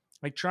don't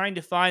like trying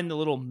to find the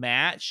little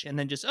match and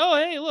then just, oh,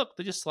 hey, look,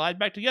 they just slide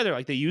back together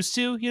like they used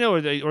to, or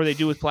they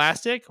do with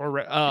plastic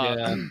you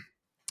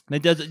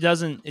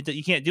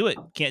can't do it.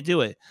 Can't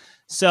do it.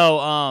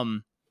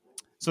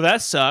 So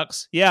that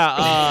sucks.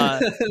 Yeah.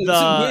 It's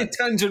a weird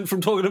tangent from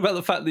talking about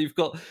the fact that you've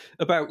got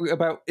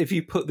about if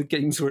you put the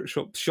Games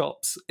Workshop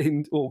shops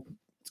in or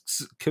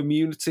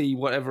community,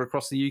 whatever,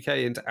 across the UK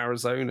into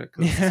Arizona.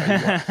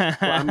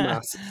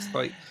 Landmass. It's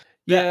like,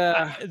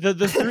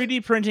 the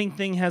 3D printing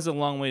thing has a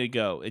long way to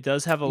go. It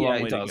does have a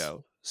long way to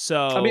go.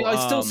 So, I mean,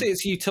 I still see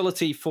its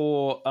utility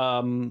for,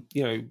 doing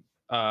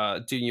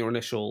your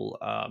initial,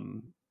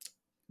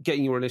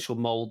 getting your initial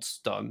molds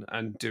done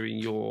and doing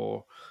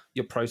your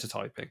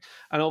prototyping.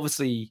 And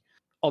obviously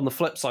on the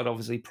flip side,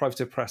 obviously,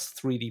 Proto Press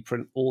 3D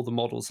print all the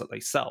models that they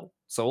sell.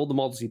 So all the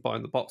models you buy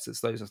in the boxes,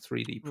 those are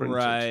 3D printed.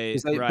 Right,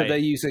 But they're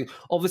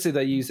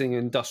using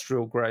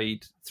industrial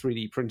grade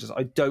 3D printers.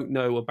 I don't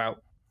know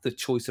about the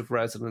choice of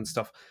resin and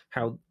stuff,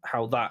 how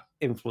that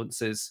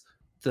influences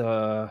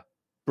the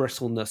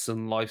brittleness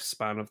and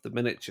lifespan of the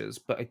miniatures.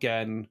 But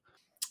again,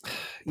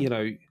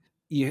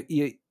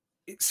 it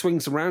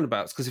swings and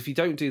roundabouts, because if you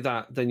don't do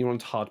that, then you're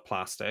onto hard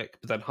plastic.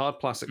 But then hard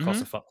plastic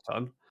costs a fuck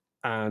ton,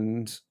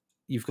 and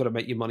you've got to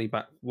make your money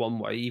back one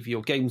way, either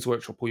your Games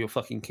Workshop or your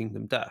fucking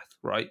Kingdom Death,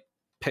 right?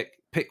 Pick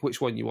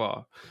which one you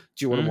are.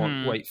 Do you want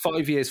to wait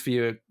 5 years for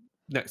your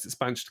next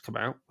expansion to come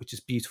out, which is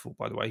beautiful,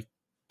 by the way?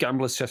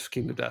 Gambler's Chest for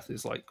Kingdom Death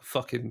is like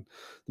fucking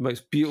the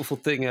most beautiful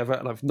thing ever,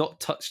 and I've not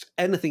touched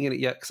anything in it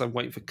yet because I'm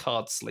waiting for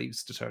card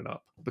sleeves to turn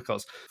up,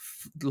 because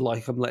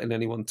like I'm letting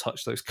anyone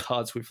touch those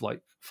cards with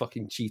like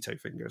fucking Cheeto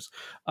fingers.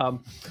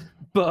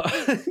 But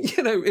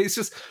it's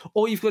just,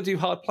 or you've got to do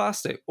hard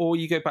plastic, or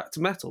you go back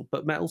to metal,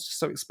 but metal's just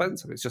so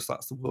expensive. It's just,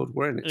 that's the world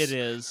we're in. It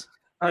is.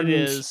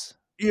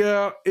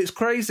 Yeah, it's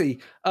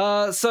crazy.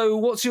 So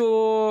what's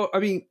your, I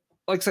mean,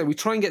 like I say, we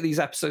try and get these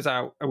episodes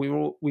out,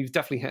 and we've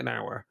definitely hit an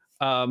hour.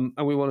 And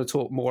we want to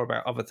talk more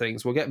about other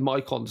things. We'll get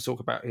Mike on to talk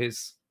about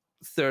his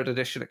 3rd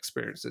edition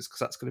experiences, because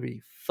that's going to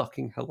be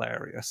fucking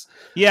hilarious.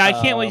 Yeah, I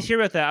can't wait to hear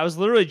about that. I was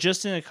literally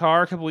just in a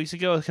car a couple weeks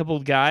ago with a couple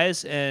of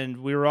guys, and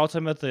we were all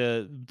talking about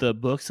the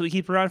books that we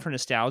keep around for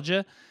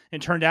nostalgia.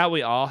 And it turned out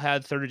we all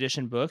had 3rd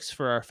edition books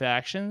for our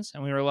factions,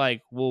 and we were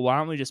like, well, why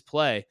don't we just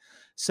play?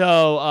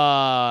 So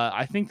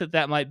I think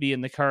that might be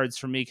in the cards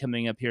for me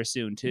coming up here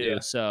soon too. Yeah.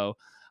 So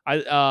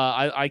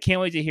I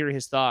can't wait to hear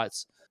his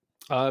thoughts.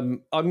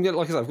 I'm gonna,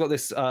 like I said, I've got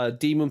this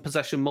demon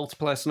possession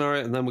multiplayer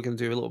scenario, and then we're going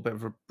to do a little bit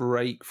of a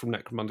break from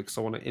Necromunda, because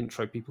I want to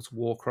intro people to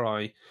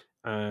Warcry.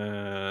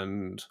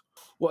 And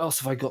what else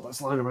have I got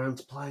that's lying around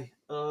to play?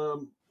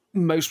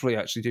 Mostly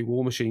actually do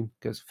War Machine,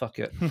 because fuck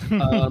it.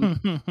 I'm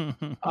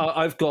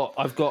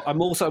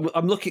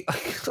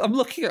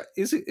looking at,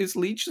 is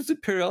Legions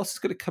Imperialis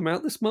going to come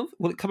out this month?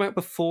 Will it come out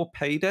before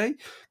Payday?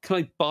 Can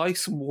I buy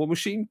some War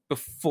Machine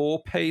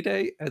before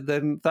Payday, and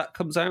then that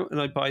comes out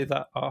and I buy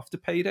that after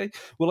Payday?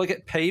 Will I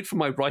get paid for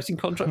my writing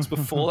contracts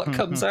before that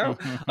comes out?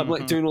 I'm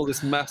like doing all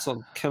this mess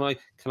on, can I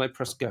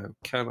press go?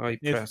 Can I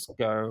press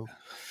go?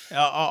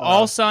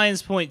 All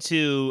signs point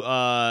to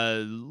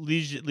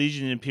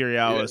Legion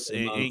Imperialis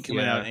ain't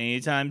coming out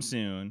anytime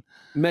soon.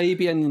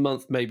 Maybe end of the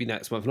month, maybe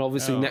next month. And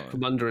obviously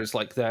Necromunda is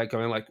like there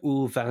going like,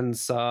 ooh,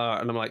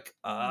 Vansar, and I'm like,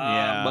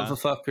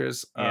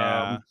 motherfuckers.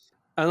 Yeah.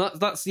 And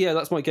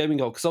that's my gaming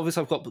goal, because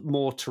obviously I've got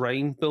more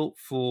terrain built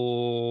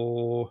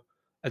for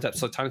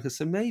Adeptus Titanicus,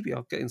 so maybe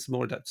I'll get in some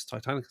more Adeptus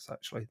Titanicus,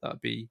 actually.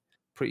 That'd be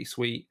pretty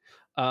sweet.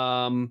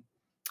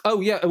 Oh,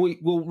 yeah, and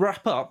we'll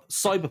wrap up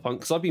Cyberpunk,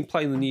 because I've been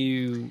playing the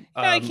new...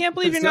 I can't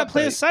believe you're not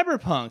playing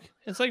Cyberpunk.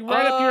 It's like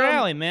right up your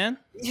alley, man.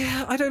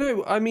 Yeah, I don't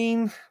know. I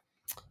mean,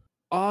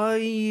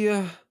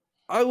 I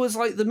was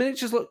like, the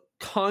miniatures look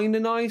kind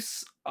of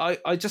nice. I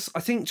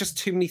think just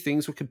too many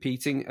things were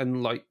competing,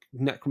 and like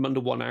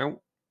Necromunda won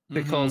out,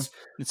 because...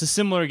 It's a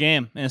similar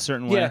game in a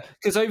certain way. Yeah,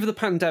 because over the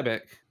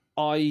pandemic,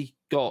 I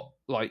got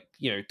like,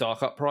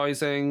 Dark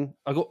Uprising.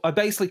 I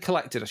basically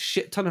collected a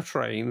shit ton of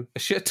terrain, a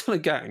shit ton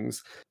of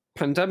gangs.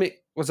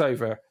 Pandemic was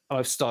over, and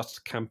I've started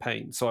a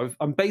campaign. So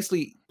I'm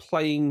basically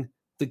playing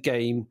the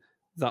game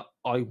that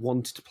I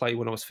wanted to play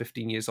when I was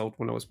 15 years old,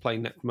 when I was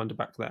playing Necromunda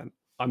back then.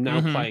 I'm now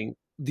playing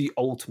the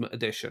Ultimate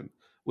Edition,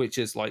 which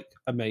is like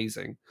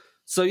amazing.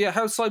 So yeah,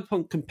 how does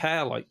Cyberpunk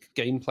compare, like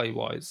gameplay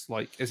wise?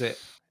 Like, is it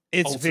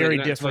very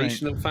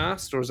different and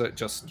fast, or is it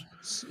just?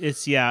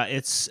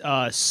 It's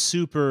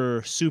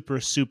super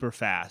super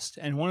fast.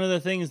 And one of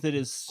the things that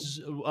is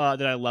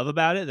that I love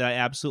about it, that I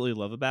absolutely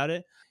love about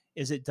it,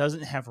 is it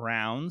doesn't have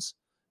rounds,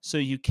 so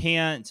you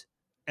can't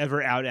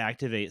ever out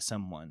activate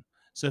someone.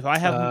 So if I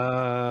have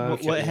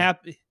what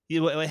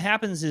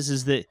happens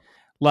is that,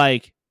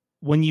 like,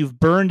 when you've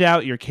burned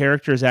out your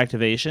character's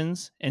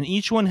activations, and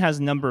each one has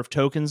a number of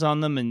tokens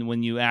on them, and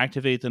when you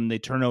activate them, they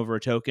turn over a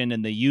token,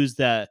 and they use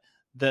that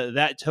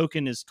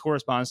token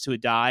corresponds to a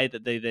die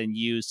that they then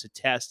use to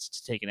test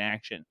to take an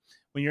action.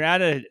 When you're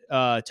out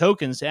of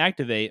tokens to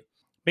activate,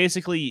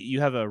 basically you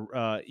have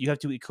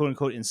to quote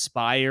unquote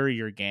inspire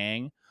your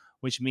gang,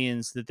 which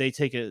means that they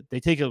take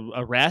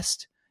a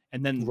rest,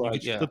 and then you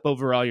can flip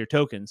over all your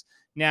tokens.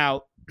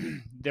 Now,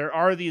 there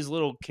are these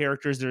little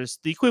characters. There's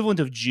the equivalent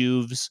of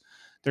Juves.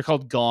 They're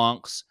called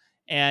Gonks.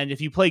 And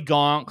if you play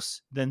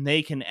Gonks, then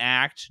they can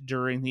act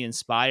during the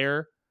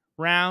Inspire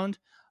round.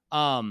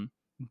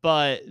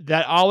 But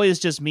that always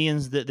just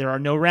means that there are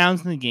no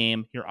rounds in the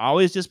game. You're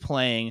always just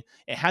playing.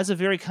 It has a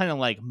very kind of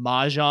like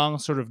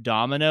Mahjong, sort of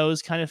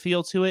dominoes kind of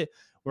feel to it,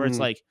 where it's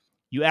like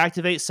you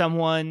activate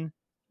someone,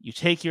 you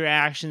take your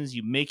actions,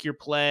 you make your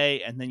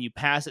play, and then you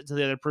pass it to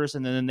the other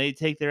person, and then they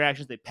take their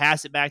actions, they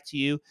pass it back to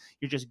you.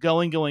 You're just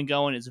going.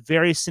 It's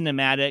very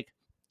cinematic.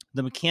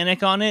 The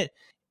mechanic on it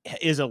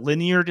is a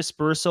linear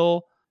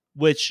dispersal,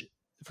 which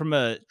from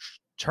a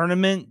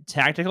tournament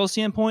tactical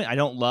standpoint, I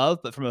don't love,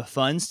 but from a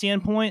fun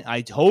standpoint,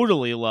 I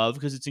totally love,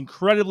 because it's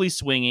incredibly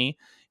swingy.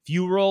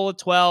 you roll a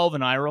 12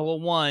 and I roll a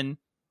 1,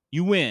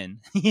 you win.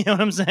 You know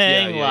what I'm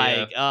saying?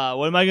 Yeah.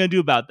 What am I going to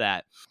do about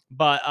that?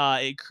 But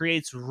it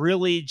creates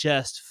really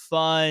just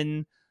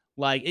fun,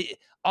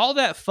 all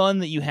that fun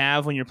that you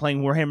have when you're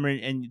playing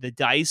Warhammer and the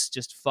dice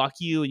just fuck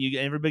you and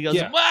everybody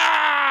goes,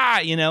 wah!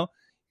 You know,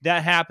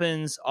 that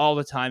happens all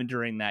the time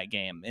during that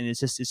game. And it's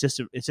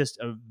just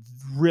a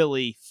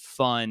really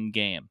fun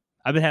game.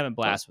 I've been having a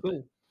blast with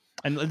it.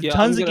 And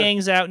tons of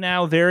gangs out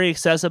now, very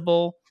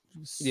accessible.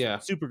 Yeah.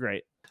 Super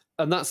great.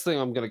 And that's the thing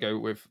I'm going to go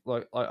with.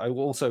 Like,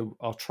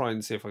 I'll try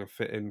and see if I can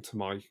fit into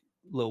my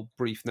little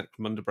brief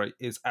Necromunda break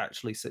is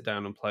actually sit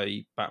down and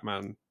play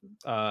Batman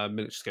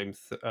miniatures game,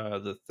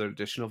 the 3rd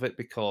edition of it,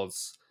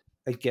 because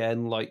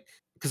again,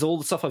 because all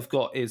the stuff I've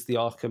got is the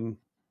Arkham,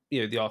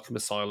 the Arkham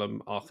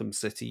Asylum, Arkham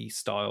City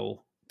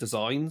style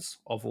designs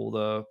of all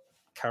the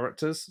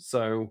characters.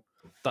 So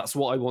that's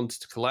what I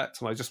wanted to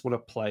collect, and I just want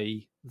to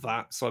play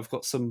that. So I've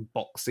got some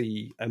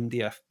boxy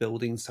MDF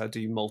buildings to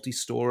do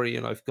multi-story,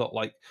 and I've got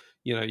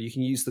you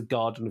can use the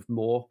Garden of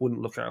Moor,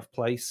 wouldn't look out of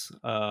place.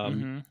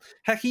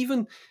 Heck,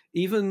 even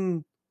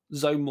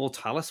Zone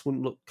Mortalis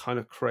wouldn't look kind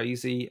of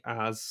crazy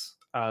as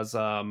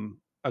a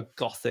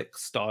Gothic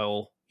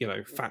style,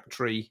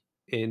 factory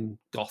in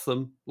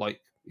Gotham. Like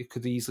it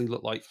could easily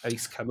look like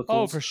Ace Chemicals.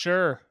 Oh, for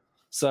sure.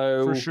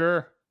 So for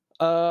sure.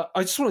 I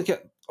just want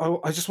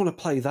to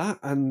play that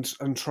and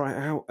try it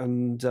out,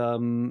 and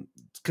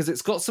because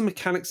it's got some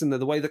mechanics in there,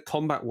 the way that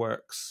combat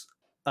works,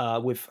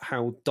 with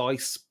how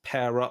dice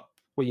pair up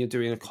when you're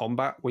doing a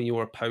combat when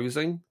you're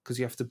opposing, because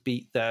you have to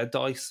beat their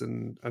dice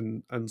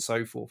and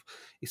so forth.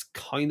 It's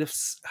kind of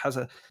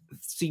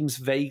seems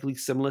vaguely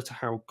similar to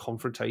how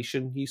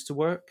Confrontation used to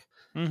work.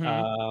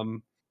 Mm-hmm.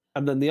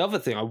 And then the other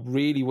thing I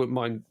really wouldn't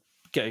mind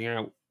getting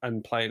out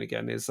and playing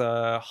again is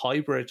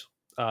Hybrid,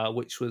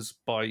 which was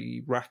by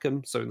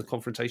Rackham, so in the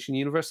Confrontation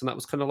universe, and that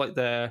was kind of like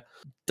their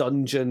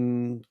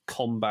dungeon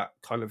combat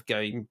kind of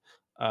game.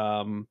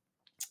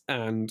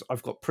 And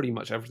I've got pretty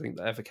much everything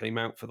that ever came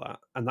out for that.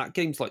 And that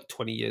game's like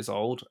 20 years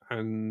old.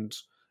 And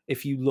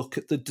if you look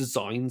at the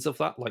designs of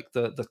that, like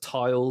the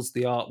tiles,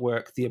 the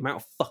artwork, the amount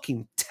of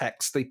fucking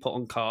text they put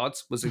on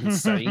cards was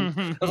insane.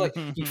 I was like,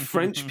 you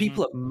French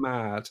people are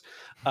mad.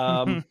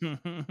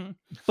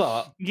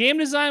 But game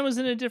design was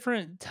in a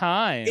different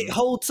time. It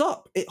holds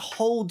up. It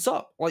holds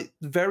up. Like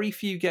very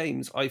few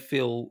games, I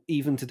feel,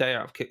 even today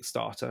out of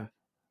Kickstarter,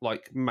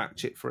 like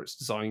match it for its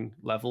design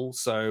level.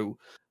 So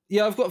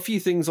yeah, I've got a few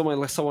things on my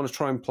list I want to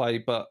try and play,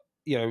 but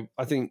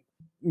I think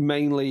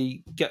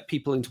mainly get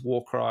people into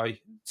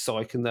Warcry so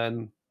I can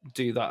then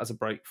do that as a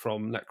break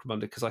from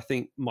Necromunda, because I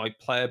think my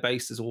player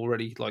base is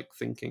already like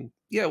thinking,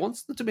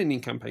 once the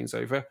Dominion campaign's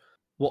over,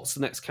 what's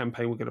the next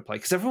campaign we're going to play?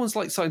 Because everyone's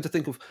like starting to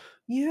think of,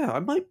 I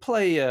might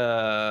play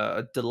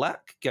a Delac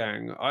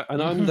gang,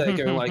 and I'm there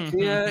going like,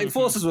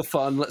 Enforcers were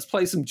fun. Let's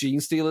play some Gene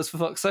Stealers for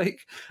fuck's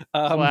sake.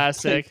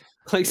 Classic.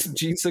 Play some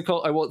Gene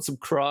Cult. I want some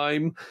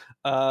crime.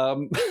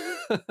 But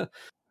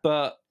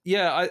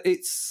yeah,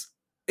 it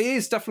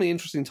is definitely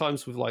interesting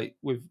times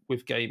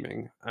with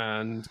gaming,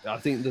 and I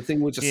think the thing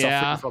we're just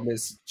suffering from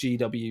is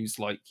GW's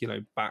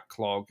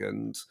backlog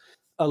and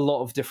a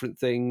lot of different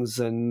things,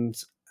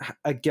 and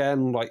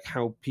again, like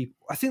how people,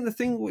 I think the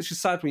thing which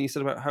is sad when you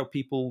said about how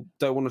people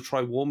don't want to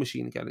try War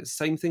Machine again, it's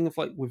the same thing of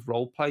like with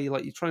role play,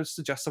 like you're trying to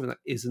suggest something that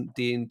isn't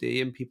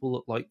D&D and people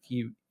look like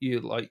you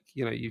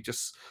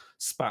just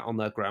spat on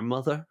their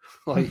grandmother,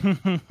 like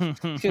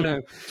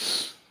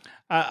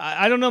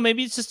I don't know,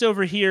 maybe it's just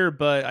over here,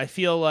 but I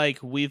feel like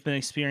we've been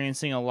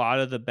experiencing a lot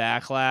of the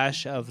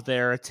backlash of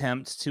their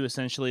attempt to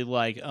essentially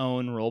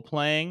own role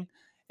playing,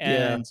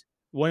 and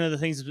one of the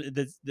things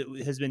that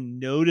has been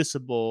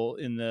noticeable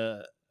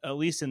at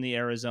least in the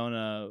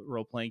Arizona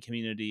role-playing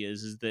community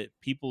is that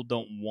people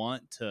don't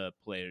want to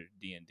play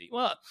D&D.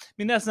 Well, I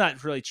mean, that's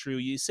not really true.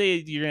 You say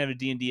you're going to have a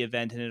D&D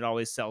event and it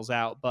always sells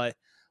out, but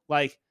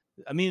I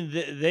mean,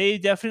 they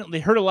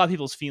definitely hurt a lot of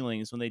people's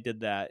feelings when they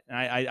did that. And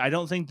I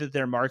don't think that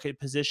their market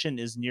position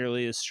is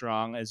nearly as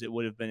strong as it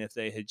would have been if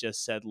they had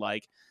just said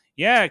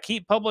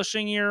keep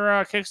publishing your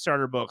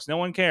Kickstarter books. No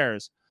one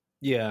cares.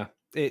 Yeah,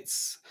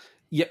 it's...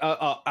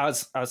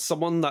 as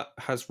someone that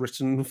has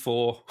written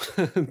for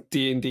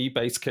D&D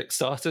based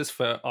Kickstarters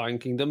for Iron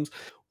Kingdoms,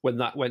 when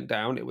that went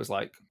down, it was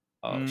like,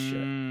 oh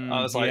shit!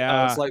 I was like,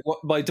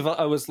 what?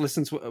 I was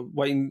listening to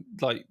Wayne,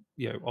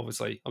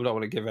 obviously, I don't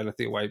want to give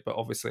anything away, but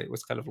obviously, it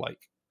was kind of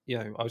like,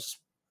 I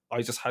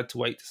just had to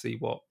wait to see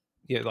what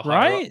the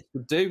higher ups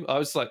would do. I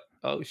was like,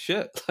 oh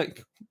shit!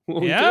 Like,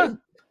 what we doing?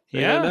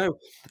 No,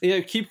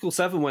 Cubicle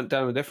 7 went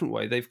down a different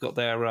way. They've got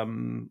their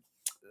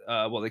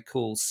what they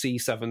call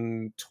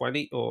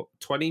C720 or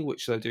 20,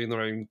 which they're doing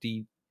their own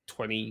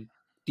D20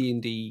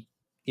 D&D,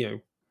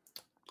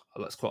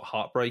 let's call it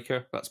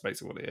Heartbreaker. That's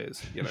basically what it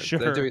is. Sure.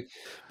 They're doing,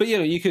 but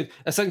you could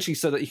essentially,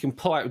 so that you can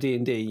pull out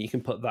D&D, you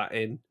can put that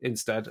in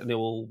instead, and it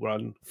will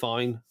run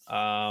fine.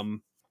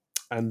 And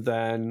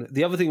then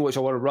the other thing which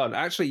I want to run,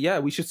 actually,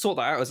 we should sort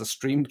that out as a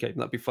streamed game.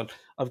 That'd be fun.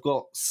 I've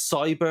got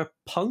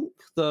Cyberpunk.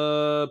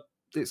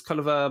 It's kind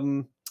of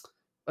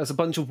there's a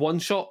bunch of one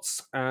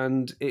shots,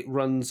 and it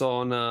runs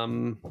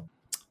on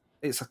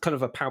it's a kind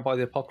of a Powered by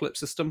the Apocalypse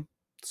system,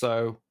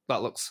 so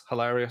that looks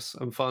hilarious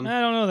and fun.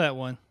 I don't know that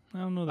one.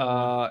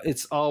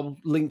 I'll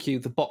link you.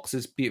 The box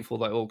is beautiful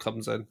that it all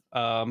comes in.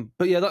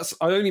 But yeah,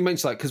 I only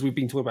mentioned that because we've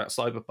been talking about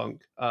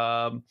Cyberpunk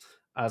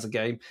as a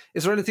game.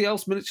 Is there anything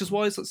else miniatures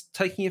wise that's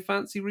taking your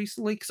fancy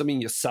recently? Because I mean,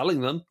 you're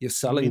selling them.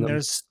 There's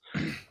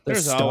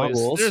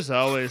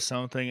always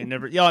something. It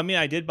never. Yeah, I mean,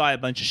 I did buy a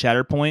bunch of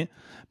Shatterpoint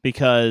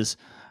because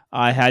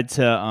I had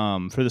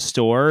to for the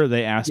store.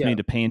 They asked me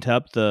to paint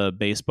up the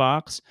base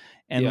box,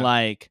 and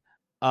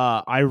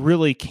I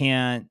really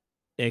can't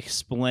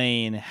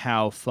explain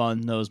how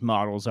fun those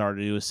models are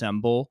to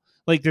assemble.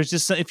 Like, there's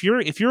just, if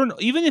you're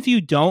even if you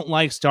don't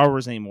like Star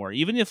Wars anymore,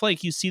 even if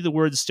like you see the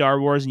word Star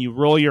Wars and you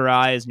roll your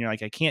eyes and you're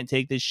like, I can't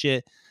take this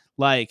shit,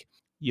 like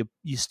you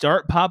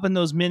start popping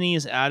those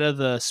minis out of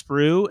the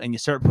sprue and you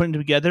start putting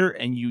them together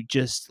and you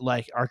just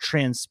like are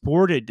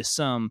transported to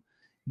some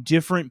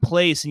different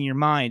place in your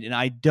mind, and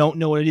I don't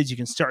know what it is. You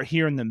can start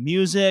hearing the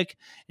music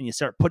and you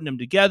start putting them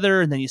together,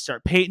 and then you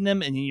start painting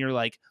them, and then you're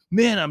like,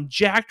 man, I'm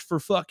jacked for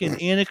fucking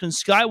Anakin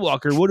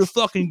Skywalker. What a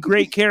fucking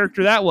great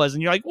character that was.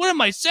 And you're like, what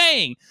am I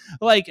saying?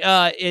 Like,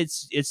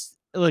 it's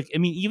like, I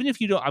mean, even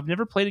if you don't, I've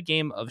never played a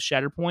game of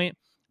Shatterpoint,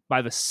 but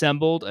I've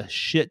assembled a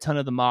shit ton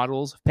of the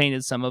models,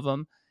 painted some of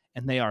them,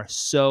 and they are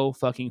so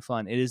fucking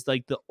fun. It is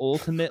like the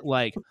ultimate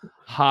like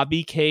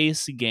hobby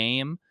case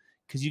game,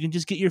 because you can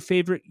just get your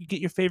favorite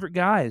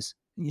guys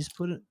and you just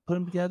put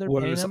them together.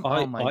 Whereas them.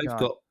 I've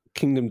got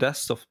Kingdom Death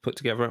stuff put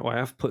together. I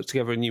have put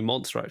together a new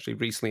monster actually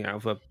recently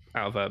out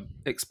of a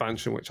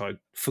expansion which I'd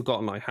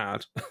forgotten I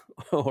had,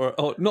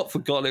 or not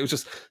forgotten. It was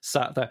just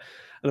sat there,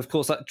 and of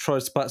course that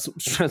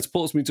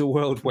transports me to a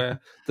world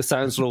where the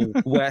sounds are all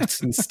wet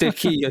and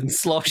sticky and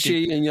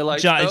sloshy, and you're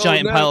like,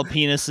 giant pile of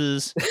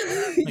penises.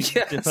 Like,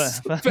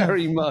 yes,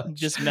 very much.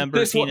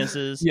 Dismembered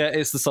penises. Yeah,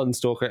 it's the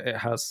Sunstalker. It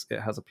has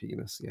a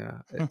penis. Yeah,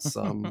 it's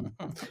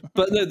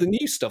but no, the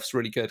new stuff's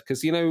really good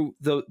because you know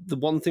the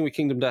one thing with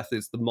Kingdom Death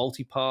is the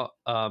multi-part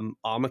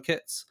armor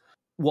kits.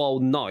 While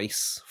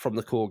nice from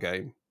the core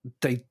game,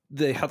 they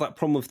had that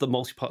problem with the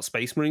multi-part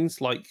Space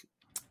Marines. Like,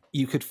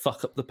 you could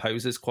fuck up the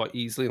poses quite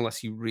easily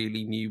unless you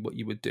really knew what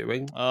you were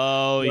doing.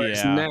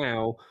 Whereas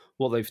now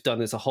what they've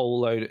done is a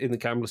whole load in the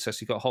Gambler set.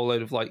 You've got a whole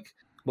load of like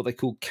what they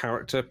call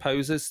character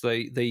poses.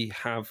 They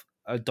have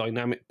a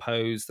dynamic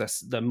pose.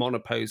 They're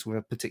monopose with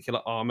a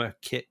particular armor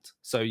kit,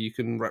 so you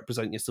can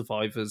represent your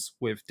survivors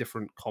with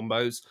different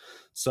combos.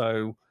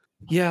 So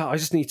yeah, I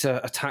just need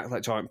to attack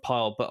that giant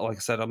pile. But like I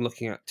said, I'm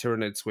looking at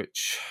Tyranids,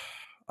 which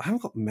I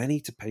haven't got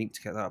many to paint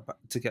to get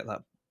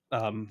that.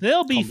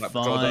 They'll be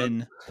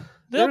fun.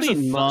 They'll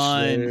be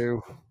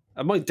fun.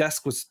 And my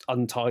desk was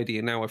untidy,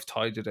 and now I've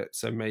tidied it,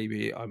 so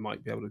maybe I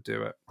might be able to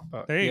do it.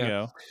 But there you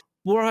go.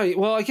 Right.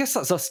 Well, I guess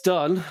that's us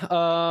done.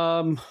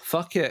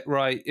 Fuck it.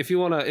 Right. If you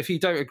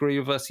don't agree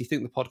with us, you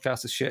think the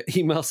podcast is shit,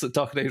 email us at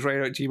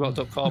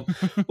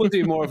darkerdaysradio@gmail.com. We'll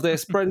do more of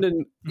this.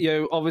 Brendan,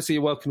 obviously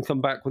you're welcome to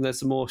come back when there's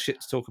some more shit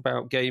to talk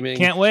about gaming.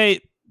 Can't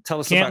wait. Tell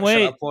us about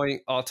Shatterpoint.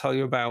 I'll tell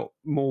you about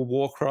more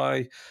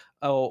Warcry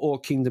or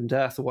Kingdom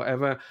Death or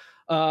whatever.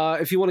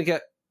 If you want to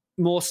get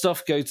more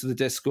stuff, go to the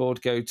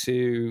Discord, go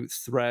to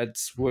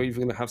Threads. We're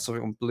even going to have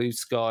something on Blue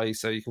Sky,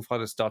 so you can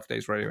find us Dark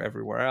Days Radio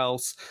everywhere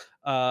else.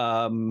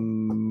 Mike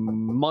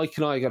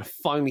and I are going to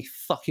finally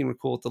fucking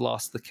record the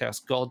last of the Chaos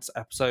Gods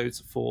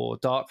episodes for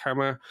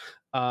Darkhammer,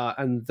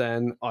 and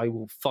then I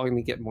will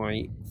finally get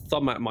my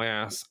thumb out my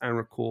ass and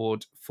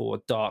record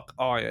for Dark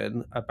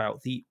Iron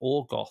about the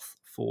Orgoth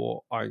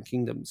for Iron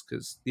Kingdoms,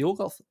 because the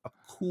Orgoth are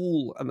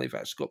cool and they've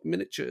actually got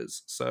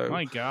miniatures. So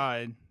my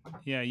God,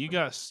 yeah, you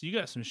got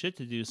some shit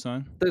to do,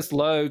 son. There's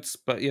loads,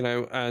 but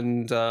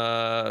and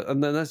then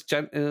there's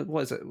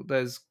what is it?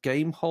 There's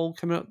Game Hole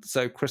coming up,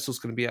 so Crystal's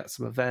going to be at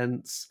some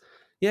events.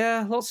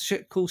 Yeah, lots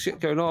of cool shit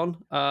going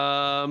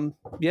on.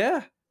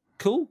 Yeah,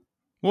 cool.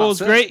 Well,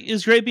 it's great.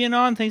 It's great being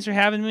on. Thanks for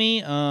having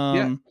me.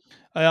 I'm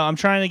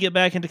trying to get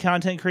back into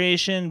content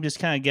creation, just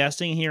kind of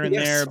guesting here and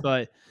there,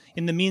 but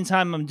in the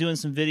meantime, I'm doing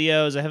some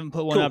videos. I haven't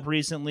put one up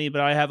recently,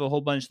 but I have a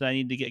whole bunch that I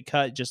need to get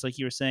cut, just like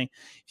you were saying.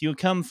 If you would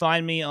come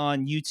find me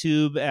on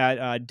YouTube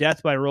at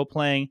Death by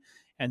Roleplaying,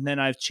 and then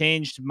I've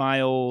changed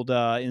my old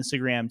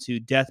Instagram to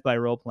Death by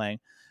Roleplaying.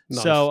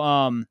 Nice.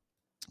 So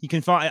you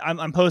can find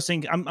I'm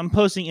posting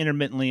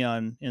intermittently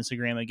on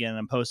Instagram again.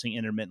 I'm posting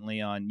intermittently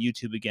on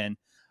YouTube again,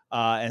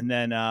 and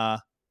then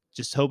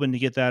just hoping to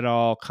get that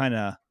all kind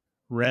of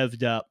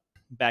revved up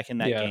back in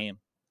that game.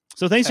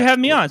 So thanks for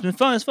having me on. It's been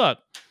fun as fuck.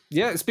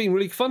 Yeah, it's been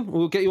really fun.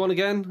 We'll get you on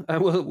again,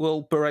 and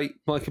we'll berate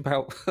Mike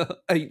about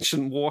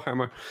ancient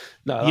Warhammer.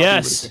 No,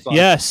 yes.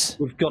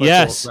 We've got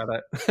to talk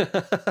about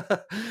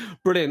it.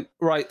 Brilliant.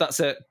 Right, that's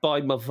it.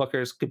 Bye,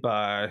 motherfuckers.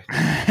 Goodbye.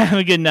 Have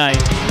a good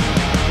night.